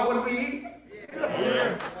we are what we eat?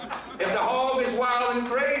 If the hog is wild and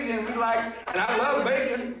crazy and we like, and I love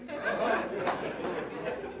bacon,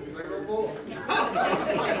 say no more.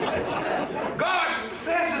 God's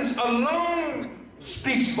presence alone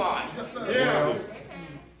speaks for it. Yes, sir. Yeah.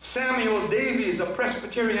 Samuel Davies, a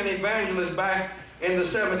Presbyterian evangelist back in the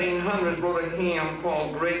 1700s, wrote a hymn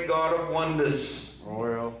called Great God of Wonders.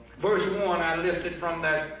 Well. Verse 1, I lifted from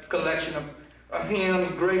that collection of hymns,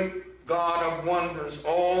 Great God of Wonders,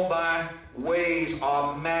 all thy ways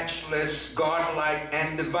are matchless, godlike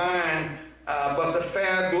and divine, but the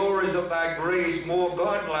fair glories of thy grace more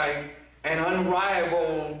godlike and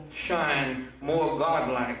unrivaled shine, more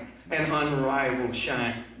godlike and unrivaled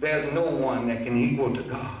shine. There's no one that can equal to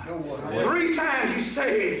God. No one. 3 times he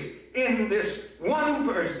says in this one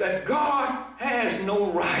verse that God has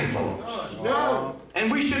no rivals. No. And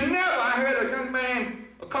we should never, I heard a young man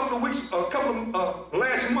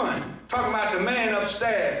last month talking about the man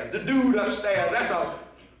upstairs, the dude upstairs.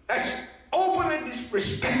 That's openly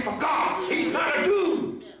disrespect for God. He's not a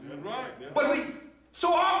dude. That's right. But we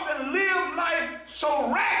so often live life so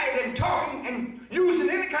ragged and talking and using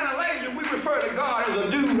any kind of language, we refer to God as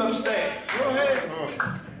a dude upstairs. Go ahead.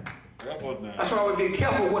 That was nice. That's why we be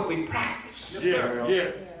careful what we practice.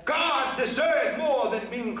 Yeah. God deserves more than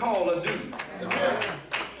being called a dude.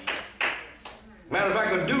 Matter of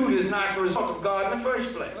fact, a dude is not the result of God in the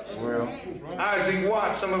first place. Well. Isaac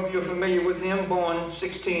Watts, some of you are familiar with him, born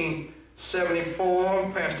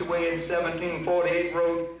 1674, passed away in 1748,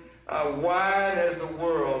 wrote, wide as the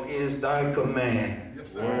world is thy command.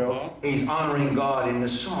 Yes, sir. Well. He's honoring God in the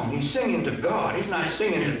song. He's singing to God. He's not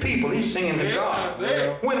singing to people. He's singing to God.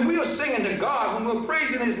 Yeah. When we are singing to God, when we're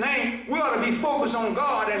praising his name, we ought to be focused on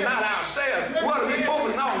God and not ourselves. We ought to be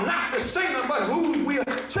focused on not the singer, but who we are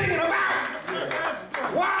singing about.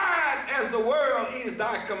 Wide as the world is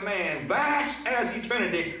thy command, vast as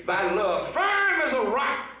eternity thy love, firm as a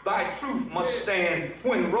rock thy truth must stand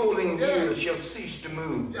when rolling years shall cease to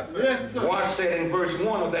move. Yes, sir. Yes, sir. Watts said in verse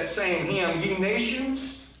 1 of that same hymn, ye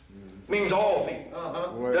nations, means all people.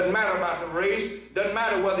 Doesn't matter about the race, doesn't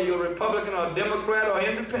matter whether you're Republican or Democrat or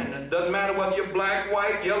independent, doesn't matter whether you're black,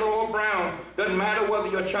 white, yellow or brown, doesn't matter whether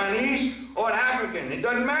you're Chinese or an African, it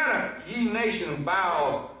doesn't matter. Ye nations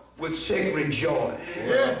bow with sacred joy.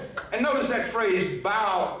 Yes. And notice that phrase,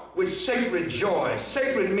 bow with sacred joy.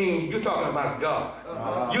 Sacred means you're talking about God.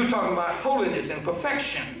 You're talking about holiness and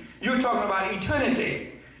perfection. You're talking about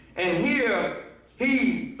eternity. And here,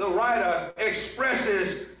 the writer,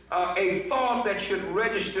 expresses a thought that should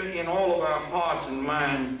register in all of our hearts and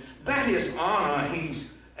minds. That is honor he's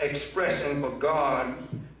expressing for God.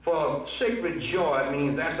 For sacred joy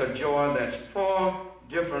means that's a joy that's far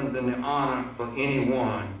different than the honor for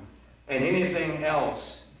anyone and anything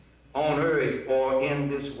else on earth or in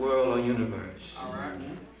this world or universe. All right.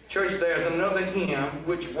 Church, there's another hymn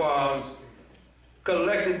which was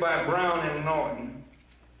collected by Brown and Norton.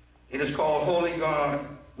 It is called Holy God,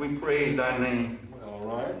 We Praise Thy Name. All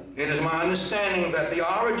right. It is my understanding that the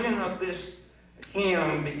origin of this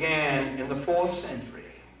hymn began in the 4th century.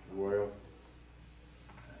 Well.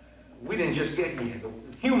 We didn't just get here. The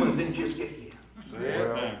humans didn't just get here.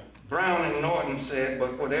 Well. Brown and Norton said,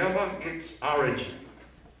 but whatever its origin,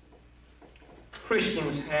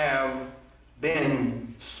 Christians have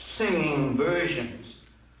been singing versions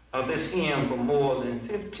of this hymn for more than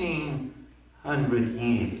 1,500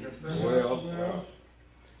 years. Yes, sir. Well.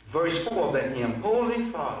 Verse 4 of that hymn, Holy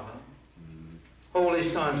Father, Holy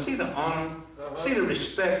Son, see the honor, see the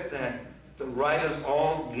respect that the writers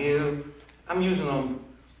all give. I'm using them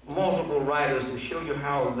multiple writers to show you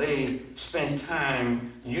how they spent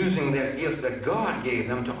time using their gifts that God gave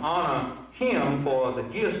them to honor him for the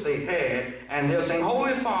gifts they had. And they're saying,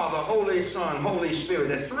 Holy Father, Holy Son, Holy Spirit.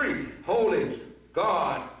 There are 3. Holy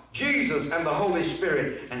God, Jesus, and the Holy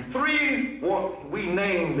Spirit. And 3, what we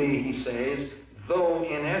name thee, he says, though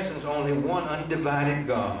in essence only one undivided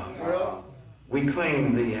God. Well. We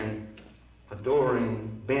claim thee and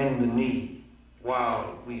adoring bend the knee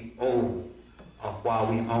while we owe While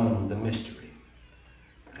We Own the Mystery.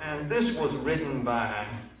 And this was written by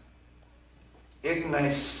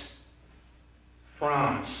Ignace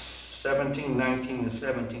France, 1719 to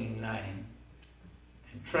 1790,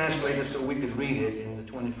 and translated so we could read it in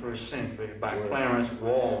the 21st century by Clarence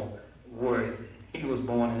Walworth. He was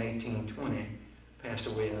born in 1820, passed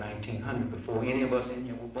away in 1900, before any of us in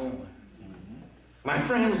here were born. My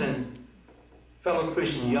friends and fellow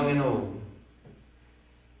Christians, young and old,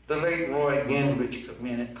 the late Roy Gendrich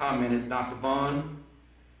commented, Dr. Bond,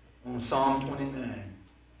 on Psalm 29.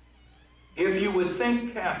 If you would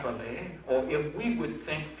think carefully, or if we would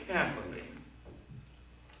think carefully,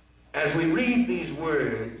 as we read these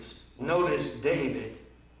words, notice David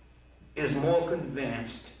is more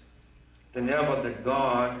convinced than ever that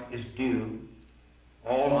God is due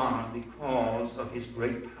all honor because of his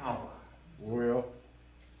great power. Well,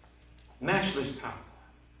 Matchless power.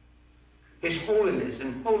 His holiness,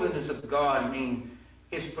 and holiness of God means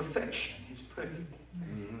his perfection, his perfect.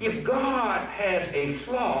 If God has a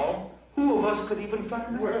flaw, who of us could even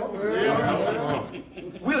find out?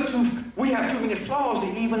 We have too many flaws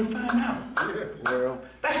to even find out. well,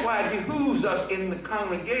 That's why it behooves us in the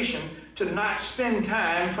congregation to not spend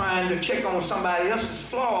time trying to check on somebody else's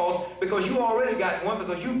flaws, because you already got one,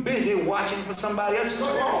 because you're busy watching for somebody else's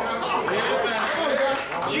flaws.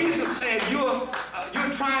 Jesus said you're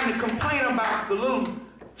trying to complain about the little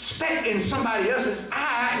speck in somebody else's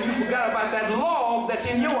eye, and you forgot about that log that's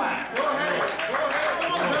in your eye.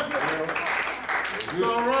 It's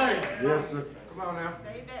all right. yes, sir. Come on now.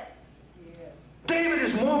 David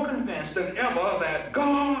is more convinced than ever that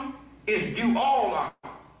God is due all honor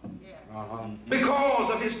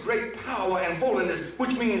because of his great power and holiness,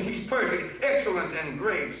 which means he's perfect, excellent, and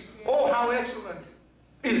great. Oh, how excellent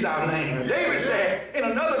is thy name. David said in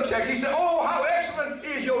another text, he said, oh, how excellent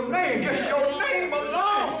is your name. Just your name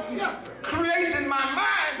alone creates in my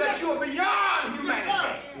mind that you are beyond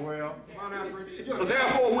humanity. Well, So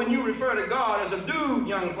therefore, when you refer to God as a dude,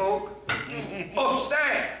 young folk,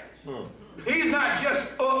 upstairs, he's not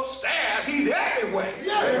just upstairs, he's everywhere.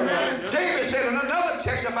 David said in another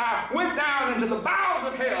text, if I went down into the bowels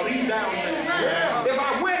of hell, he's down there. If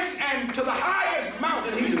I went and to the highest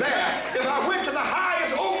mountain, he's there. If I went to the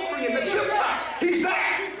highest oak tree in the tip top, he's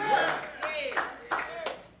there.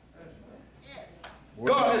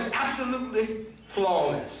 God is absolutely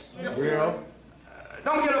flawless. well,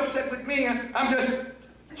 Don't get upset with me. I'm just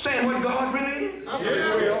saying what God really is.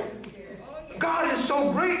 God is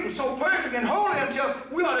so great and so perfect and holy until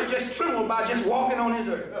we ought to just tremble by just walking on his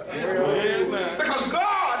earth. Because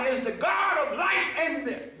God is the God of life and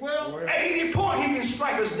death. At any point he can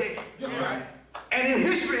strike us dead. And in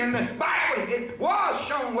history, in the Bible, it was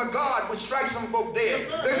shown where God would strike some folk dead.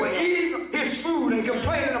 They would eat his food and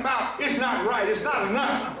complaining about it's not right, it's not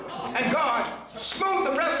enough. And God smote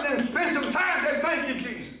them rather than spend some time and say, thank you,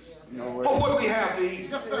 Jesus, for what we have to eat.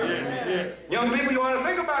 Young people, you ought to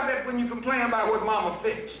think about that when you complain about what mama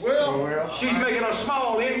fixed. well, She's making a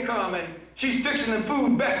small income and she's fixing the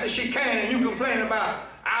food best as she can, and you complain about,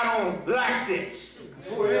 I don't like this.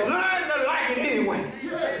 Learn to like it anyway.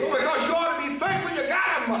 Because you ought to be thankful you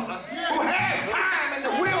got a mother who has time and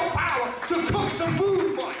the willpower to cook some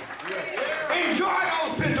food for you. Enjoy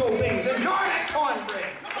those pinto beans. Enjoy that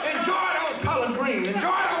cornbread. Enjoy those collard greens.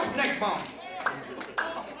 Enjoy those neck bones.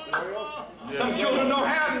 Some children don't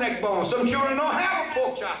have neck bones. Some children don't have a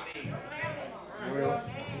pork chop to eat.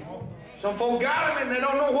 Some folk got them and they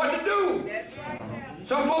don't know what to do.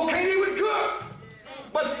 Some folk can't even cook.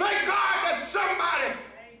 But thank God that somebody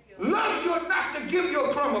loves you enough to give you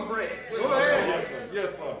a crumb of bread.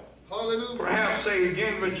 Hallelujah. Perhaps, says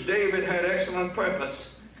Gendrich, David had excellent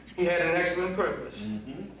purpose. He had an excellent purpose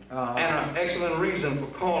and an excellent reason for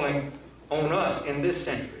calling on us in this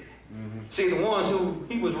century. See, the ones who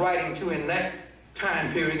he was writing to in that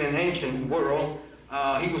time period in the ancient world,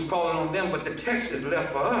 he was calling on them, but the text is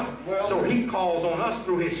left for us. So he calls on us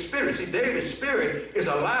through his spirit. See, David's spirit is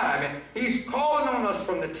alive, and he's calling on us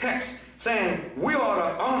from the text, saying we ought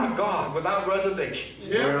to honor God without reservations.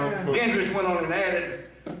 Gendrich went on and added,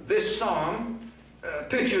 this psalm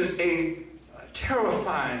pictures a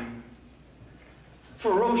terrifying,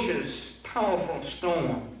 ferocious, powerful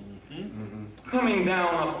storm coming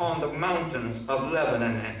down upon the mountains of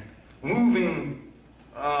Lebanon and moving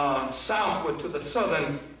southward to the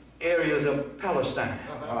southern areas of Palestine.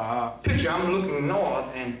 Picture, I'm looking north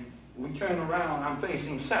and we turn around, I'm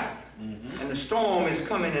facing south. And the storm is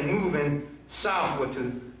coming and moving southward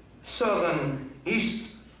to southern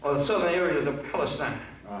east or the southern areas of Palestine.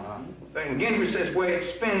 And Gendrich says where it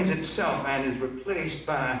spends itself and is replaced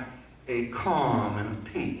by a calm and a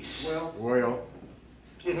peace. well,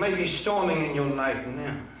 It may be storming in your life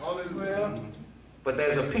now. Hallelujah. But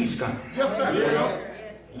there's a peace coming. Yes, sir.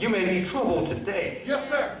 Yeah. You may be troubled today. Yes,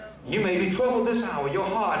 sir. You may be troubled this hour. Your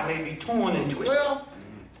heart may be torn and twisted. Well,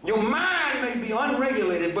 Your mind may be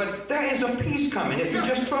unregulated, but there is a peace coming if you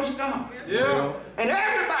just trust God. yeah. And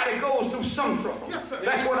everybody goes through some trouble. Yes, sir.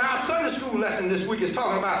 That's what our Sunday school lesson this week is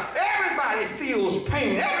talking about. Everybody feels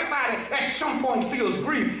pain. Everybody at some point feels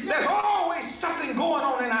grief. There's always something going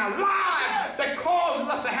on in our lives that causes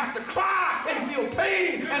us to have to cry and feel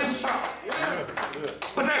pain and sorrow.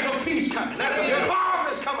 But there's a peace coming. There's a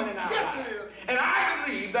calmness coming in our lives. And I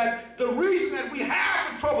believe that the reason that we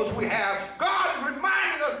have the troubles we have, God is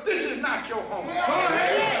reminding us this is not your home.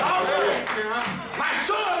 My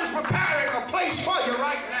son is preparing a place for you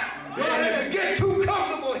right now. And if you get too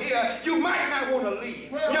comfortable here, you might not want to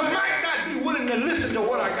leave. You might not be willing to listen to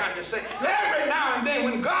what I got to say. Every now and then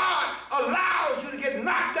when God allows you to get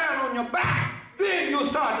knocked down on your back, then you'll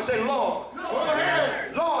start to say, Lord,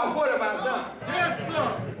 Lord, what have I done? Yes,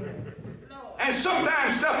 sir. And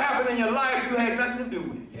sometimes stuff happened in your life you had nothing to do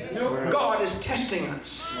with. God is testing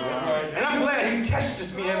us. And I'm glad he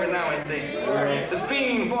tests me every now and then. The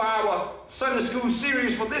theme for our Sunday school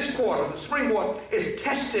series for this quarter, the spring quarter, is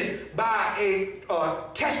tested by a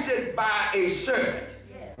servant.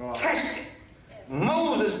 Tested.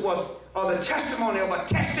 Moses was the testimony of a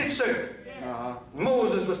tested servant.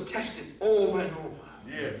 Moses was tested over and over.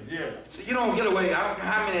 So you don't get away. I don't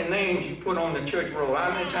care how many names you put on the church roll,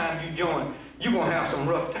 how many times you join, you're going to have some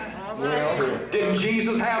rough times. Didn't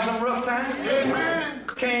Jesus have some rough times? Amen.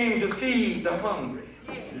 Came to feed the hungry.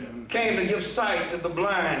 Came to give sight to the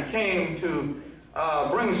blind. Came to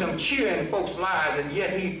bring some cheer in folks' lives, and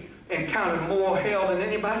yet he encountered more hell than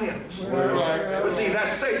anybody else. But see,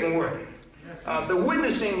 that's Satan working. The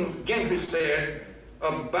witnessing Gentry said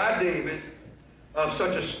by David of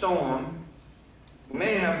such a storm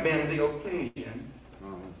may have been the occasion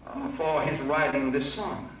for his writing this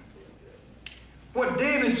song. What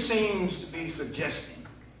David seems to be suggesting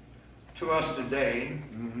to us today,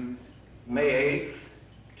 May 8th,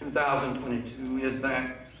 2022, is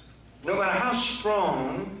that no matter how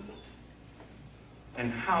strong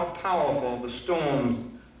and how powerful the storms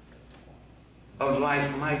of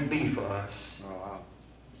life might be for us,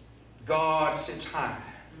 God sits high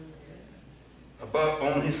above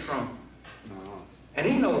on his throne. And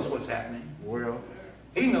he knows what's happening.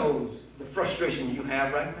 He knows the frustration you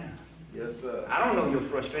have right now. Yes, sir. I don't know your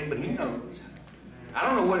frustration, but he knows. I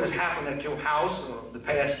don't know what has happened at your house the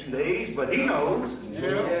past few days, but he knows. I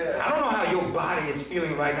don't know how your body is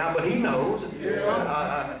feeling right now, but he knows.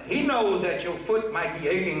 He knows that your foot might be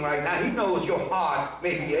aching right now. He knows your heart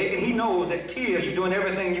may be aching. He knows that tears, you're doing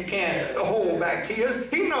everything you can to hold back tears.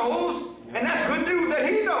 He knows, and that's good news that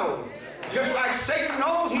he knows. Just like Satan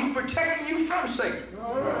knows, he's protecting you from Satan.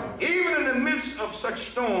 Even in the midst of such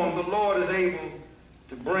storm, the Lord is able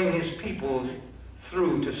to bring his people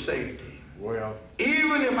through to safety.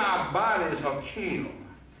 Even if our bodies are killed,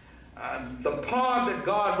 the part that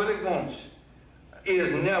God really wants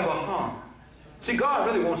is never harm. See, God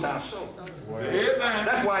really wants our soul.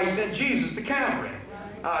 That's why he sent Jesus to Calvary,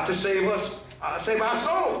 to save us, save our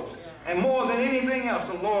souls. And more than anything else,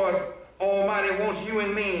 the Lord Almighty wants you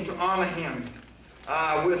and me to honor him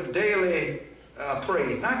with daily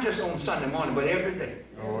praise, not just on Sunday morning, but every day.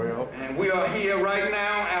 And we are here right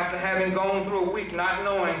now after having gone through a week not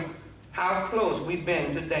knowing how close we've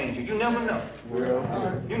been to danger. You never know.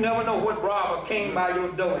 You never know what robber came by your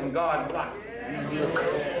door and God blocked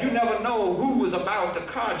it. You never know who was about to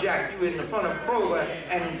carjack you in the front of Kroger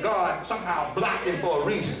and God somehow blocked him for a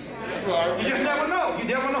reason. You just never know. You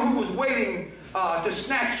never know who was waiting to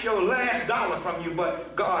snatch your last dollar from you,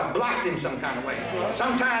 but God blocked him some kind of way.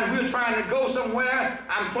 Sometimes we're trying to go somewhere.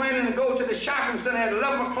 I'm planning to go to the shopping center at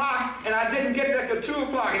 11 o'clock, and I didn't get there till 2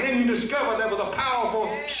 o'clock, and then you discover there was a powerful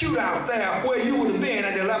shootout there where you would have been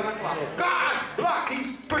at 11 o'clock. God blocked.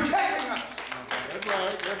 He's protecting us.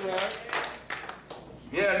 That's right.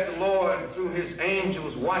 Yet the Lord, through his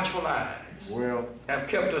angels' watchful eyes, have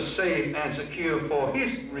kept us safe and secure for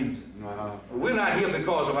his reason. We're not here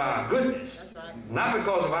because of our goodness, not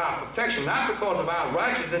because of our perfection, not because of our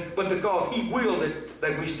righteousness, but because he willed it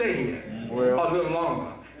that we stay here a little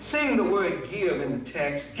longer. Sing the word give in the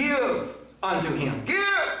text. Give unto him. Give,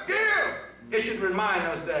 give. It should remind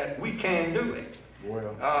us that we can do it.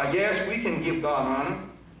 Yes, we can give God honor.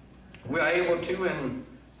 We are able to and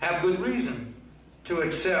have good reason to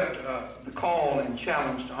accept the call and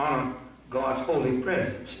challenge to honor God's holy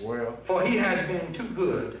presence. For he has been too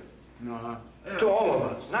good to all of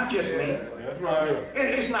us, not just me. That's right.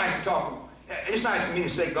 It's nice to talk it's nice for me to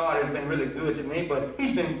say God has been really good to me, but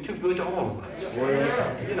he's been too good to all of us.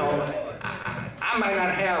 Well, you know, I might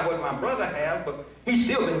not have what my brother has, but he's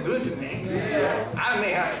still been good to me. I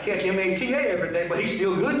may have to catch MATA every day, but he's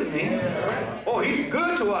still good to me. Oh, he's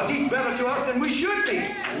good to us. He's better to us than we should be.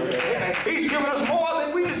 He's given us more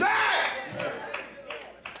than we deserve.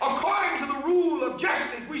 According to the rule of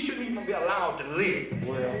justice, we shouldn't even be allowed to live.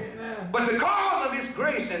 But because of his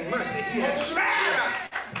grace and mercy, he has spared us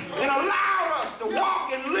and allowed us to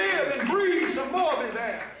walk and live and breathe some more of his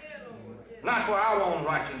air. Not for our own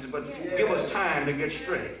righteousness, but give us time to get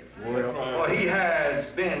straight. For he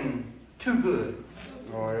has been too good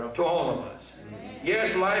to all of us.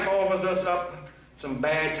 Yes, life offers us up some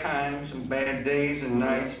bad times, some bad days and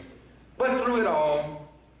nights, but through it all,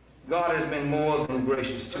 God has been more than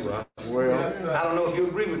gracious to us. I don't know if you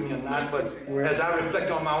agree with me or not, but as I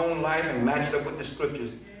reflect on my own life and match it up with the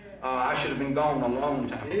scriptures, I should have been gone a long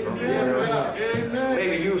time ago.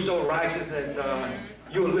 Maybe you're so righteous that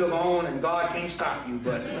you'll live on and God can't stop you,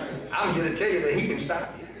 but I'm here to tell you that he can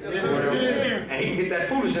stop you. And he can get that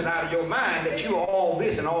foolishness out of your mind that you are all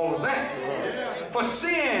this and all of that. For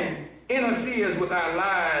sin interferes with our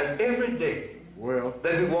lives every day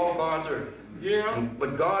that we walk God's earth.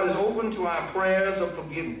 But God is open to our prayers of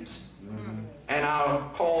forgiveness and our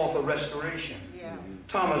call for restoration.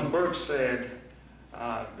 Thomas Burke said,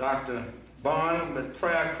 Dr. Barnes, that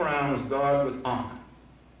prayer crowns God with honor.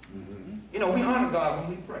 You know, we honor God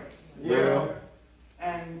when we pray.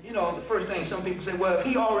 And, you know, the first thing some people say, well, if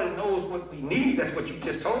he already knows what we need, that's what you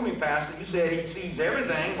just told me, Pastor. You said he sees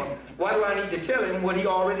everything. Well, why do I need to tell him what he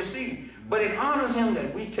already sees? But it honors him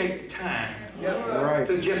that we take the time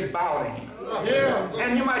to just bow to him.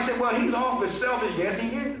 And you might say, well, he's awfully selfish. Yes,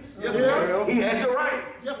 he is. He has the right.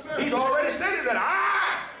 He's already stated that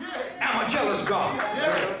I am a jealous God.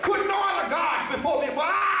 Put no other gods before me, for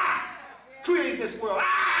I created this world.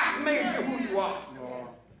 I made you who you are.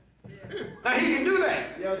 Now, he can do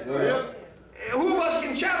that. Who of us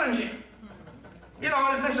can challenge him? You know,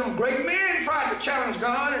 there's been some great men tried to challenge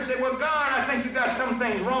God and say, well, God, I think you got some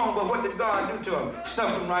things wrong, but what did God do to them?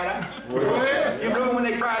 Snuffed them right out. You remember when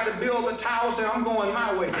they tried to build the tower, said, I'm going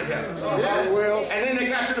my way to heaven. And then they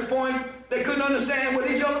got to the point they couldn't understand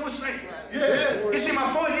what each other was saying. You see,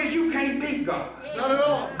 my point is you can't beat God. Not at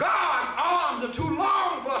all. God's arms are too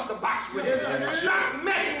long for us to box with him. Stop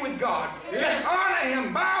messing with God. Just honor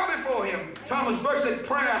him, bow before him. Thomas Burke said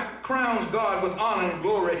prayer crowns God with honor and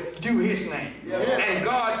glory due his name. And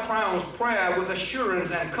God crowns prayer with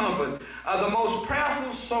assurance and comfort. The most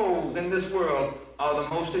prayerful souls in this world are the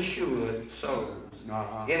most assured souls.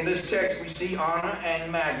 In this text we see honor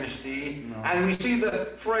and majesty, and we see the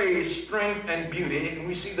phrase strength and beauty, and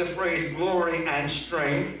we see the phrase glory and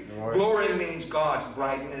strength. Glory means God's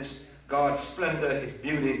brightness, God's splendor, his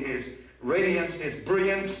beauty, his radiance, his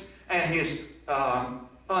brilliance, and his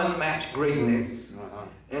unmatched greatness.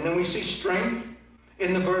 And then we see strength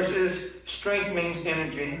in the verses. Strength means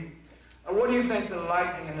energy. What do you think the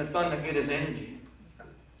lightning and the thunder get as energy?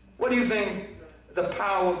 What do you think the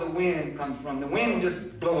power of the wind comes from? The wind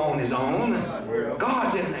just blow on his own.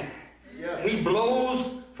 God's in there. He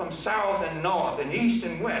blows from south and north and east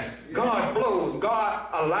and west. God blows. God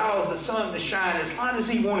allows the sun to shine as hot as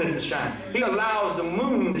he wanted to shine. He allows the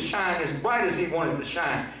moon to shine as bright as he wanted to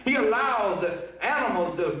shine. He allows the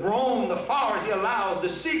animals to roam the forest. He allows the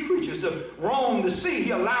sea creatures to roam the sea.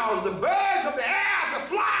 He allows the birds of the air to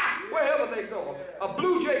fly wherever they go. A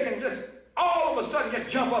blue jay can just all of a sudden just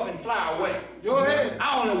jump up and fly away. Go ahead.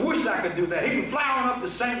 I only wish I could do that. He can fly on up to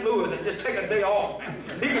St. Louis and just take a day off.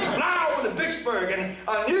 He can fly over to Vicksburg, and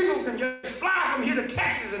an eagle can just fly from here to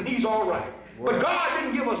Texas and he's all right. But God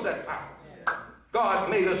didn't give us that power. God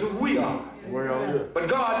made us who we are. But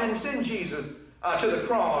God didn't send Jesus to the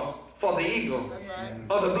cross for the eagle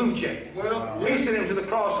or the blue jay. He sent him to the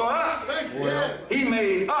cross for us. He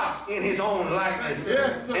made us in his own likeness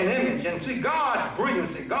and image. And see, God's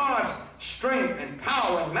brilliancy, God's strength and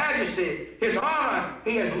power and majesty, his honor,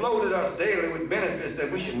 he has loaded us daily with benefits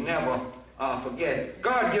that we should never forget.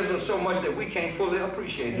 God gives us so much that we can't fully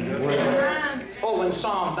appreciate it. Oh, in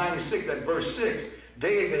Psalm 96 at verse 6,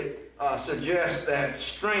 David suggests that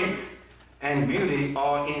strength and beauty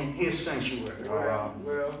are in his sanctuary.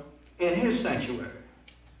 In his sanctuary.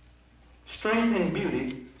 Strength and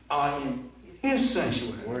beauty are in his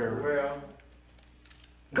sanctuary.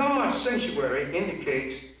 God's sanctuary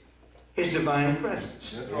indicates his divine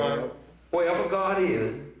presence. Wherever God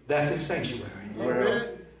is, that's his sanctuary.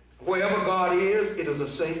 Wherever God is, it is a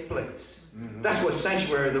safe place. That's what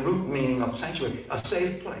sanctuary, the root meaning of sanctuary, a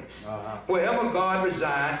safe place. Wherever God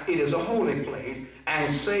resides, it is a holy place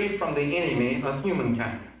and safe from the enemy of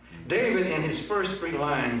humankind. David, in his first 3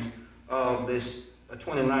 lines of this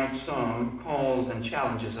 29th Psalm, calls and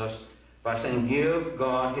challenges us by saying, give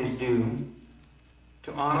God his due,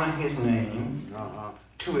 to honor his name,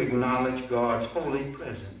 to acknowledge God's holy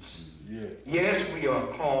presence. Yes, we are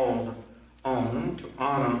called on to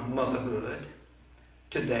honor motherhood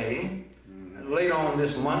today. Later on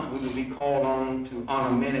this month, we will be called on to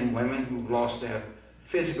honor men and women who lost their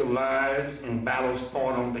physical lives in battles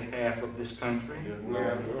fought on behalf of this country.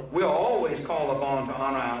 We are always called upon to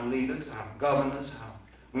honor our leaders, our governors, our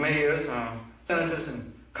mayors, our senators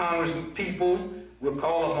and congressmen people. We're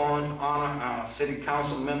called upon to honor our city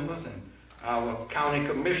council members and our county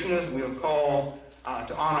commissioners. We are called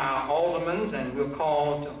to honor our aldermen, and we're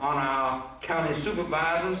called to honor our county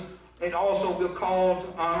supervisors. And also we're called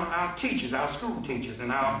to honor our teachers, our school teachers,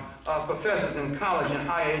 and our professors in college and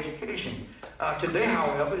higher education. Today,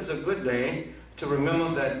 however, is a good day to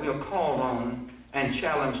remember that we are called on and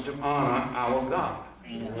challenged to honor our God,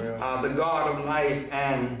 the God of life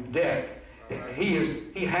and death.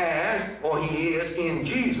 He has in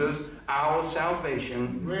Jesus our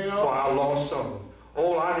salvation for our lost soul.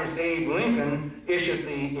 Old artist Abe Lincoln issued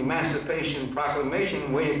the Emancipation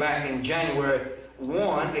Proclamation way back in January 1,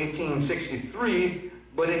 1863,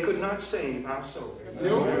 but it could not save our souls.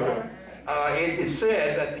 It is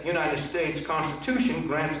said that the United States Constitution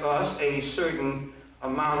grants us a certain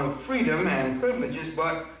amount of freedom and privileges,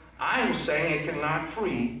 but I'm saying it cannot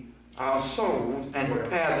free our souls and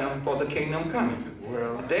prepare them for the kingdom coming.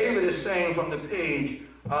 David is saying from the page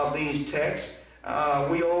of these texts,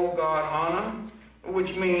 we owe God honor,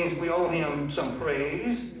 which means we owe him some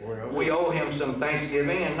praise. We owe him some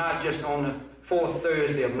thanksgiving, and not just on the 4th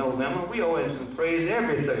Thursday of November. We owe him some praise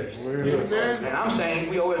every Thursday. And I'm saying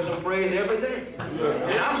we owe him some praise every day.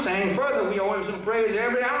 And I'm saying further, we owe him some praise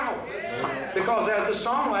every hour. Because as the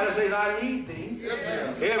songwriter says, I need thee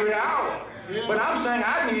every hour. But I'm saying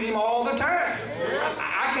I need him all the time.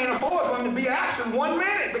 I can't afford for him to be absent 1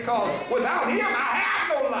 minute, because without him, I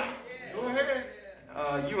have no life. Go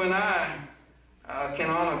ahead. You and I can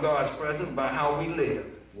honor God's presence by how we live.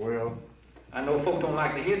 I know folk don't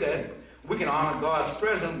like to hear that. We can honor God's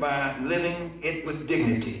presence by living it with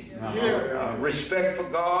dignity. Respect for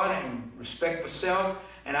God and respect for self.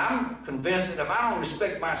 And I'm convinced that if I don't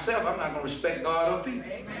respect myself, I'm not going to respect God or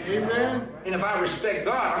people. Amen. And if I respect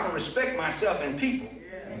God, I'm going to respect myself and people.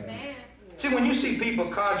 See, when you see people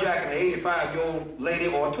carjacking an 85-year-old lady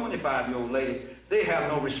or a 25-year-old lady, they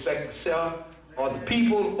have no respect for self or the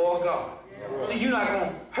people or God. See, you're not going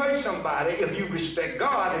to hurt somebody if you respect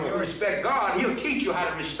God. If you respect God, he'll teach you how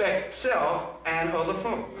to respect self and other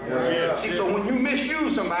folk. See, so when you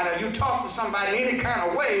misuse somebody or you talk to somebody any kind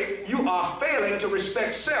of way, you are failing to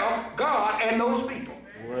respect self, God, and those people.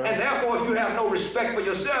 And therefore, if you have no respect for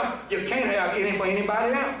yourself, you can't have any for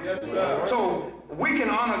anybody else. So we can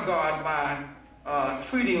honor God by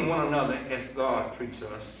treating one another as God treats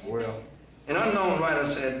us. An unknown writer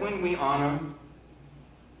said, when we honor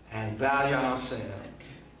and value ourselves,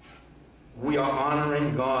 we are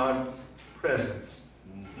honoring God's presence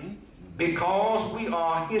because we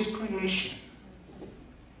are his creation,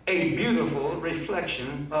 a beautiful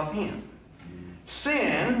reflection of him.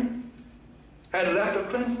 Sin had left a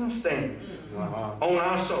crimson stain on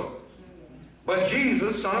our souls, but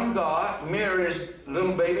Jesus, Son of God, Mary's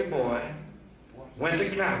little baby boy, went to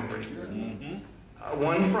Calvary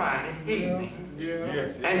one Friday evening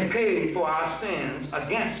and paid for our sins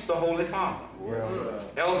against the Holy Father.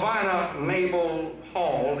 Elvina Mabel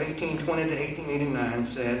Hall, 1820 to 1889,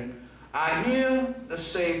 said, I hear the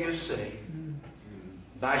Savior say,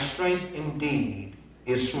 thy strength indeed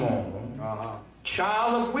is small.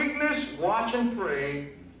 Child of weakness, watch and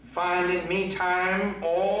pray, find in me time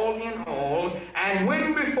all in all, and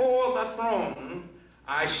when before the throne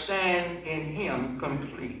I stand in him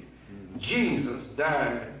complete. Jesus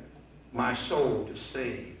died my soul to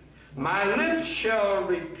save. My lips shall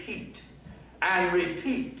repeat and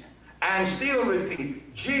repeat and still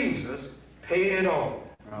repeat. Jesus paid it all.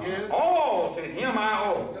 All to him I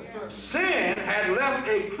owe. Sin had left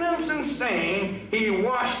a crimson stain. He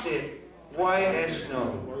washed it white as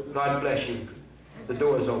snow. God bless you. The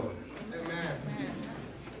door is open.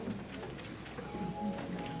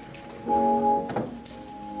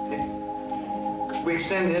 We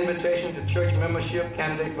extend the invitation to church membership,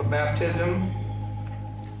 candidate for baptism.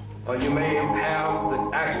 Or you may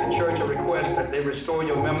have ask the church a request that they restore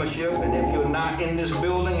your membership. And if you're not in this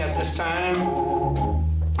building at this time,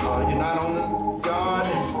 or you're not on the yard,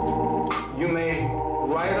 you may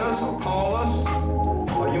write us or call us,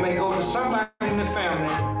 or you may go to somebody in the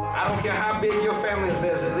family. I don't care how big your family is,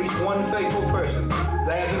 there's at least one faithful person.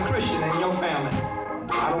 There's a Christian in your family.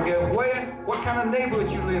 I don't care what kind of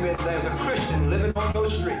neighborhood you live in, there's a Christian living on your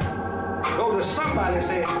street. Go to somebody and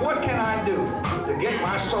say, what can I do to get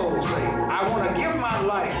my soul saved? I want to give my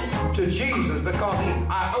life to Jesus because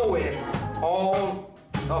I owe him all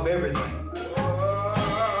of everything.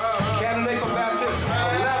 Candidate for baptism, a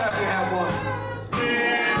letter if you have one.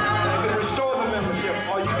 You can restore the membership,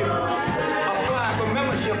 or you can apply for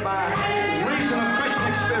membership by reason of Christian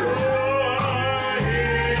experience.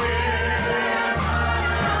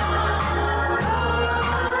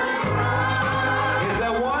 Is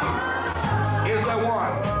there one? Is there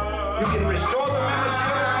one? You can restore the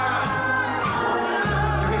membership.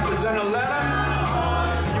 You can present a letter.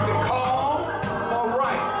 You can call or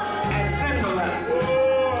write and send a letter.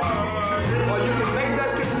 Or you can make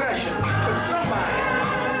that confession to somebody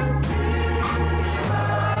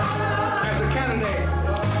as a candidate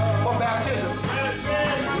for baptism,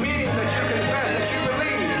 meaning that you confess that you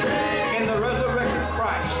believe in the resurrected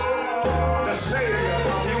Christ, the Savior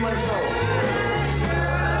of human soul.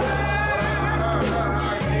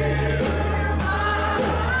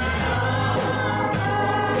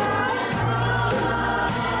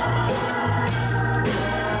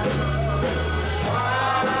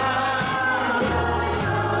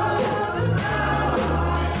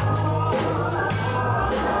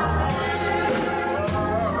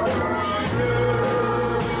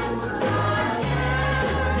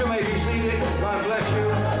 You may be seated. God bless you.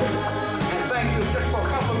 And thank you. Just for a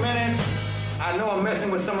couple of minutes. I know I'm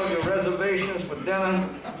messing with some of your reservations for dinner,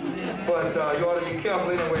 but you ought to be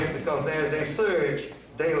careful anyway because there's a surge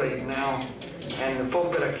daily now. And the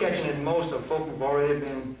folk that are catching it most are folk who've already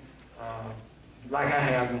been, like I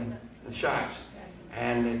have, been the shots.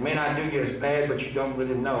 And it may not do you as bad, but you don't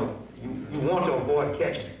really know. You want to avoid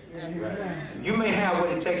catching it. You may have what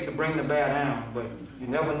it takes to bring the bear down, but you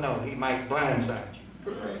never know. He might blindside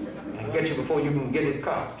you and get you before you can get it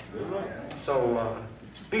caught. So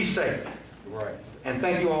be safe. Right. And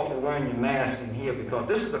thank you all for wearing your mask in here because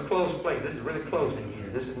this is a closed place. This is really close in here.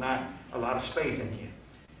 This is not a lot of space in here.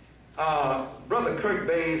 Brother Kirk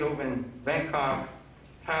Bays over in Bangkok,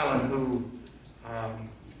 Thailand, who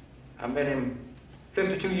I met him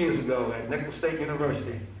 52 years ago at Nicholls State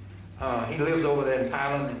University. He lives over there in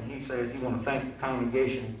Thailand, and he says he wants to thank the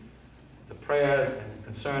congregation, the prayers and the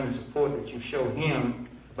concern and support that you show him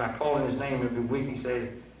by calling his name every week. He says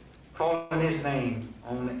calling his name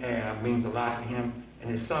on the air means a lot to him. And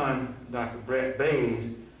his son, Dr. Brett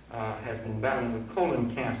Bays, has been battling with colon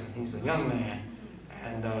cancer. He's a young man,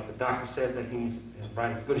 and the doctor said that he's in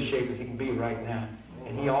about as good a shape as he can be right now.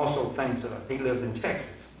 And he also thanks us. He lives in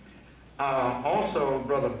Texas. Also,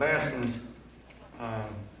 Brother Baskin's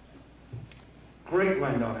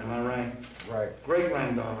great-granddaughter, am I right? Right.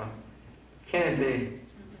 Great-granddaughter, Kennedy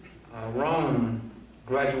Roan,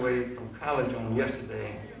 graduated from college on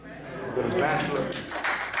yesterday with a Bachelor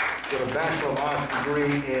of Arts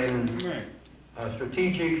degree in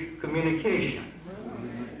strategic communication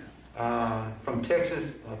from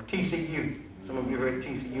Texas, TCU. Some of you heard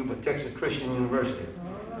TCU, but Texas Christian University.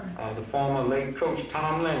 The former late coach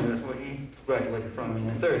Tom Lynn, that's where he graduated from in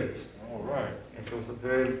the 30s. All right. And so it's a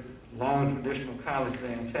very long traditional college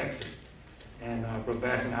there in Texas. And Brother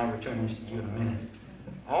Baskin, I'll return this to you in a minute.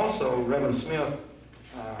 Also, Reverend Smith,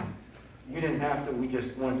 you didn't have to, we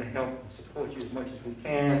just wanted to help and support you as much as we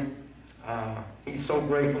can. He's so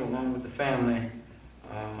grateful, along with the family,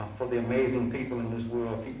 for the amazing people in this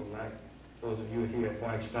world, people like those of you here at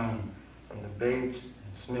Whitestone, from the Bates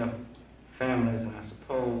and Smith families, and I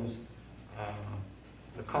suppose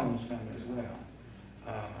the Combs family as well.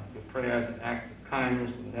 Your prayers and acts of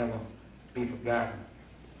kindness will never be forgotten.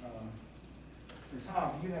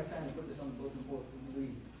 Tom, do you have time to put this on the bulletin board for me?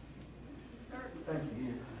 Thank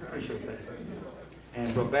you. Appreciate that.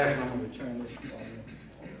 And Brother Baskin, I'm going to return this,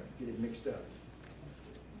 get it mixed up.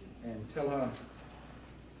 And tell her,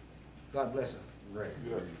 God bless her. Right.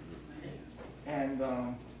 And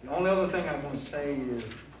the only other thing I want to say is,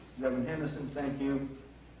 Reverend Henderson, thank you.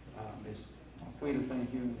 Ms. Marquita,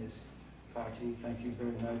 thank you. Ms. Party, thank you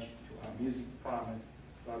very much. To our music department,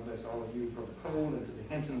 God bless all of you. Brother Cole and to the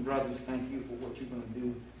Henson brothers, thank you for what you're going to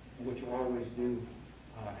do and what you always do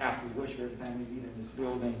after worship every time we meet in this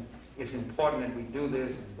building. It's important that we do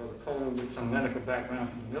this. And Brother Cole, with some medical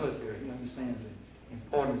background from the military, he understands the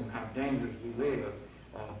importance and how dangerous we live.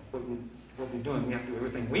 What we're doing, we have to do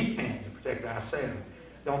everything we can to protect ourselves.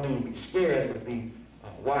 Don't mean be scared, but be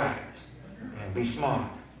wise and be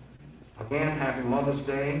smart. Again, happy Mother's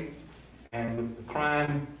Day. And with the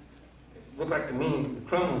crime, it looked like to me the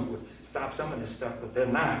criminals would stop some of this stuff, but they're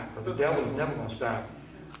not, because the devil is never going to stop.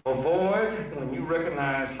 Avoid when you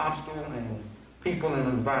recognize hostile and people in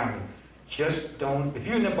the environment. just don't, if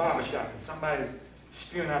you're in the barber shop and somebody's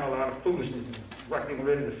spewing out a lot of foolishness and getting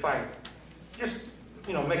ready to fight, just,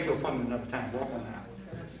 you know, make your appointment another time, walk on out.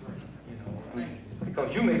 You know, I mean,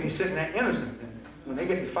 because you may be sitting there innocent, and when they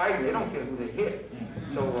get to fighting, they don't care who they hit.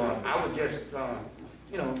 So I would just,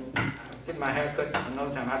 you know, get my hair cut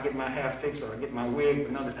another time. I'll get my hair fixed, or I'll get my wig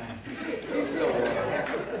another time. So,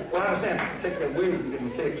 well, I understand, take that wig and get me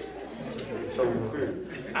fixed. So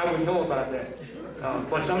I would know about that.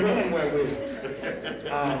 But some men wear wigs.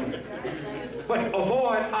 But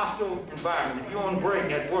avoid hostile environment. If you're on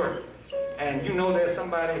break at work and you know there's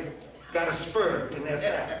somebody got a spur in their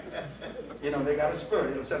saddle. You know, they got a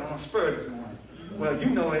spur. They sat on a spur this morning. Well, you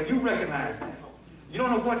know it. You recognize that. You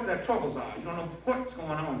don't know what their troubles are. You don't know what's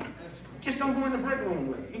going on. Just don't go in the break room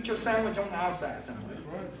with it. Eat your sandwich on the outside somewhere.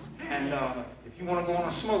 And if you want to go on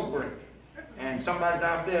a smoke break, and somebody's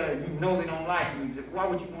out there, you know they don't like you, why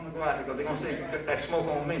would you want to go out there? Because they're going to say, put that smoke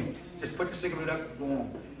on me. Just put the cigarette up and go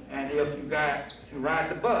on. And if you ride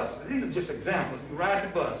the bus, these are just examples. If you ride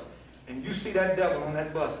the bus, and you see that devil on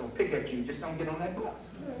that bus going to pick at you, just don't get on that bus.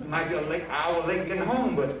 You might be an hour late getting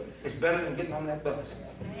home, but it's better than getting on that bus.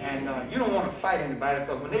 And you don't want to fight anybody,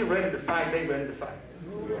 because when they're ready to fight, they're ready to fight.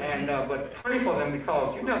 And but pray for them,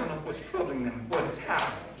 because you never know what's troubling them, what's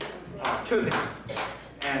happening to them.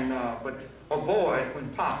 And but avoid, when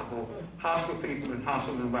possible, hostile people and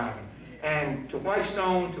hostile environment. And to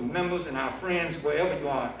Whitestone, to members and our friends, wherever you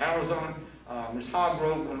are, Arizona, Ms.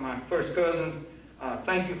 Hargrove, one of my first cousins,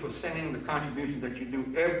 thank you for sending the contributions that you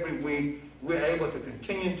do every week. We're able to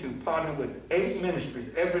continue to partner with 8 ministries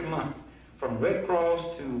every month, from Red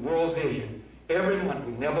Cross to World Vision. Every month,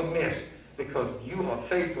 we never miss, because you are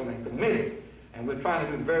faithful and committed. And we're trying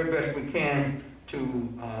to do the very best we can to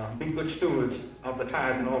be good stewards of the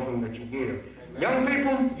tithe and offering that you give. Young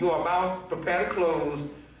people, you are about prepared to close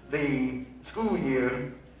the school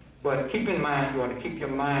year, but keep in mind, you ought to keep your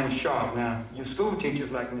mind sharp. Now, you school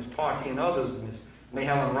teachers like Ms. Party and others, Ms. May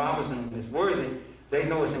Helen Robinson and Ms. Worthy, they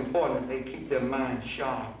know it's important that they keep their mind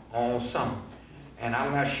sharp all summer. And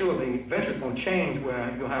I'm not sure the venture's going to change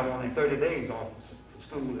where you'll have only 30 days off for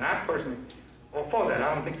school. I personally, or for that,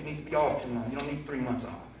 I don't think you need to be off too long. You don't need 3 months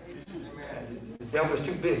off. The devil is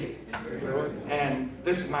too busy. And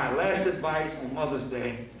this is my last advice on Mother's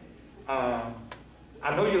Day.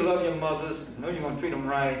 I know you love your mothers. I know you're going to treat them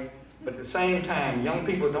right. But at the same time, young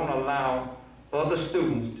people don't allow other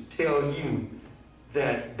students to tell you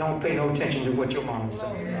that don't pay no attention to what your mom is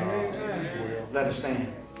saying. Let us stand.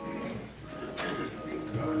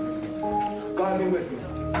 God be with you.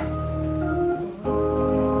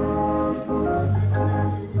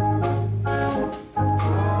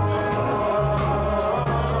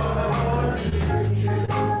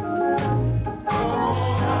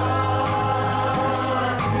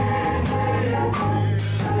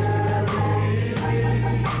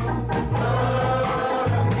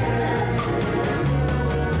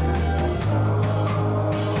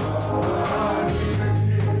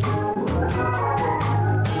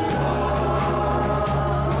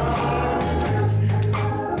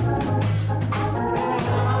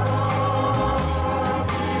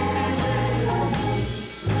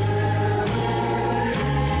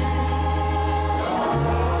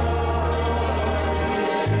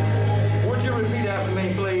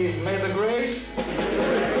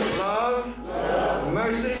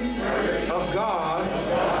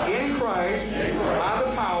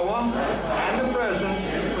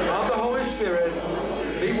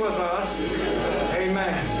 Be with us.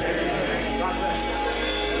 Amen.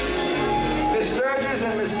 Miss Sturgis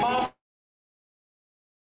and Miss Paul.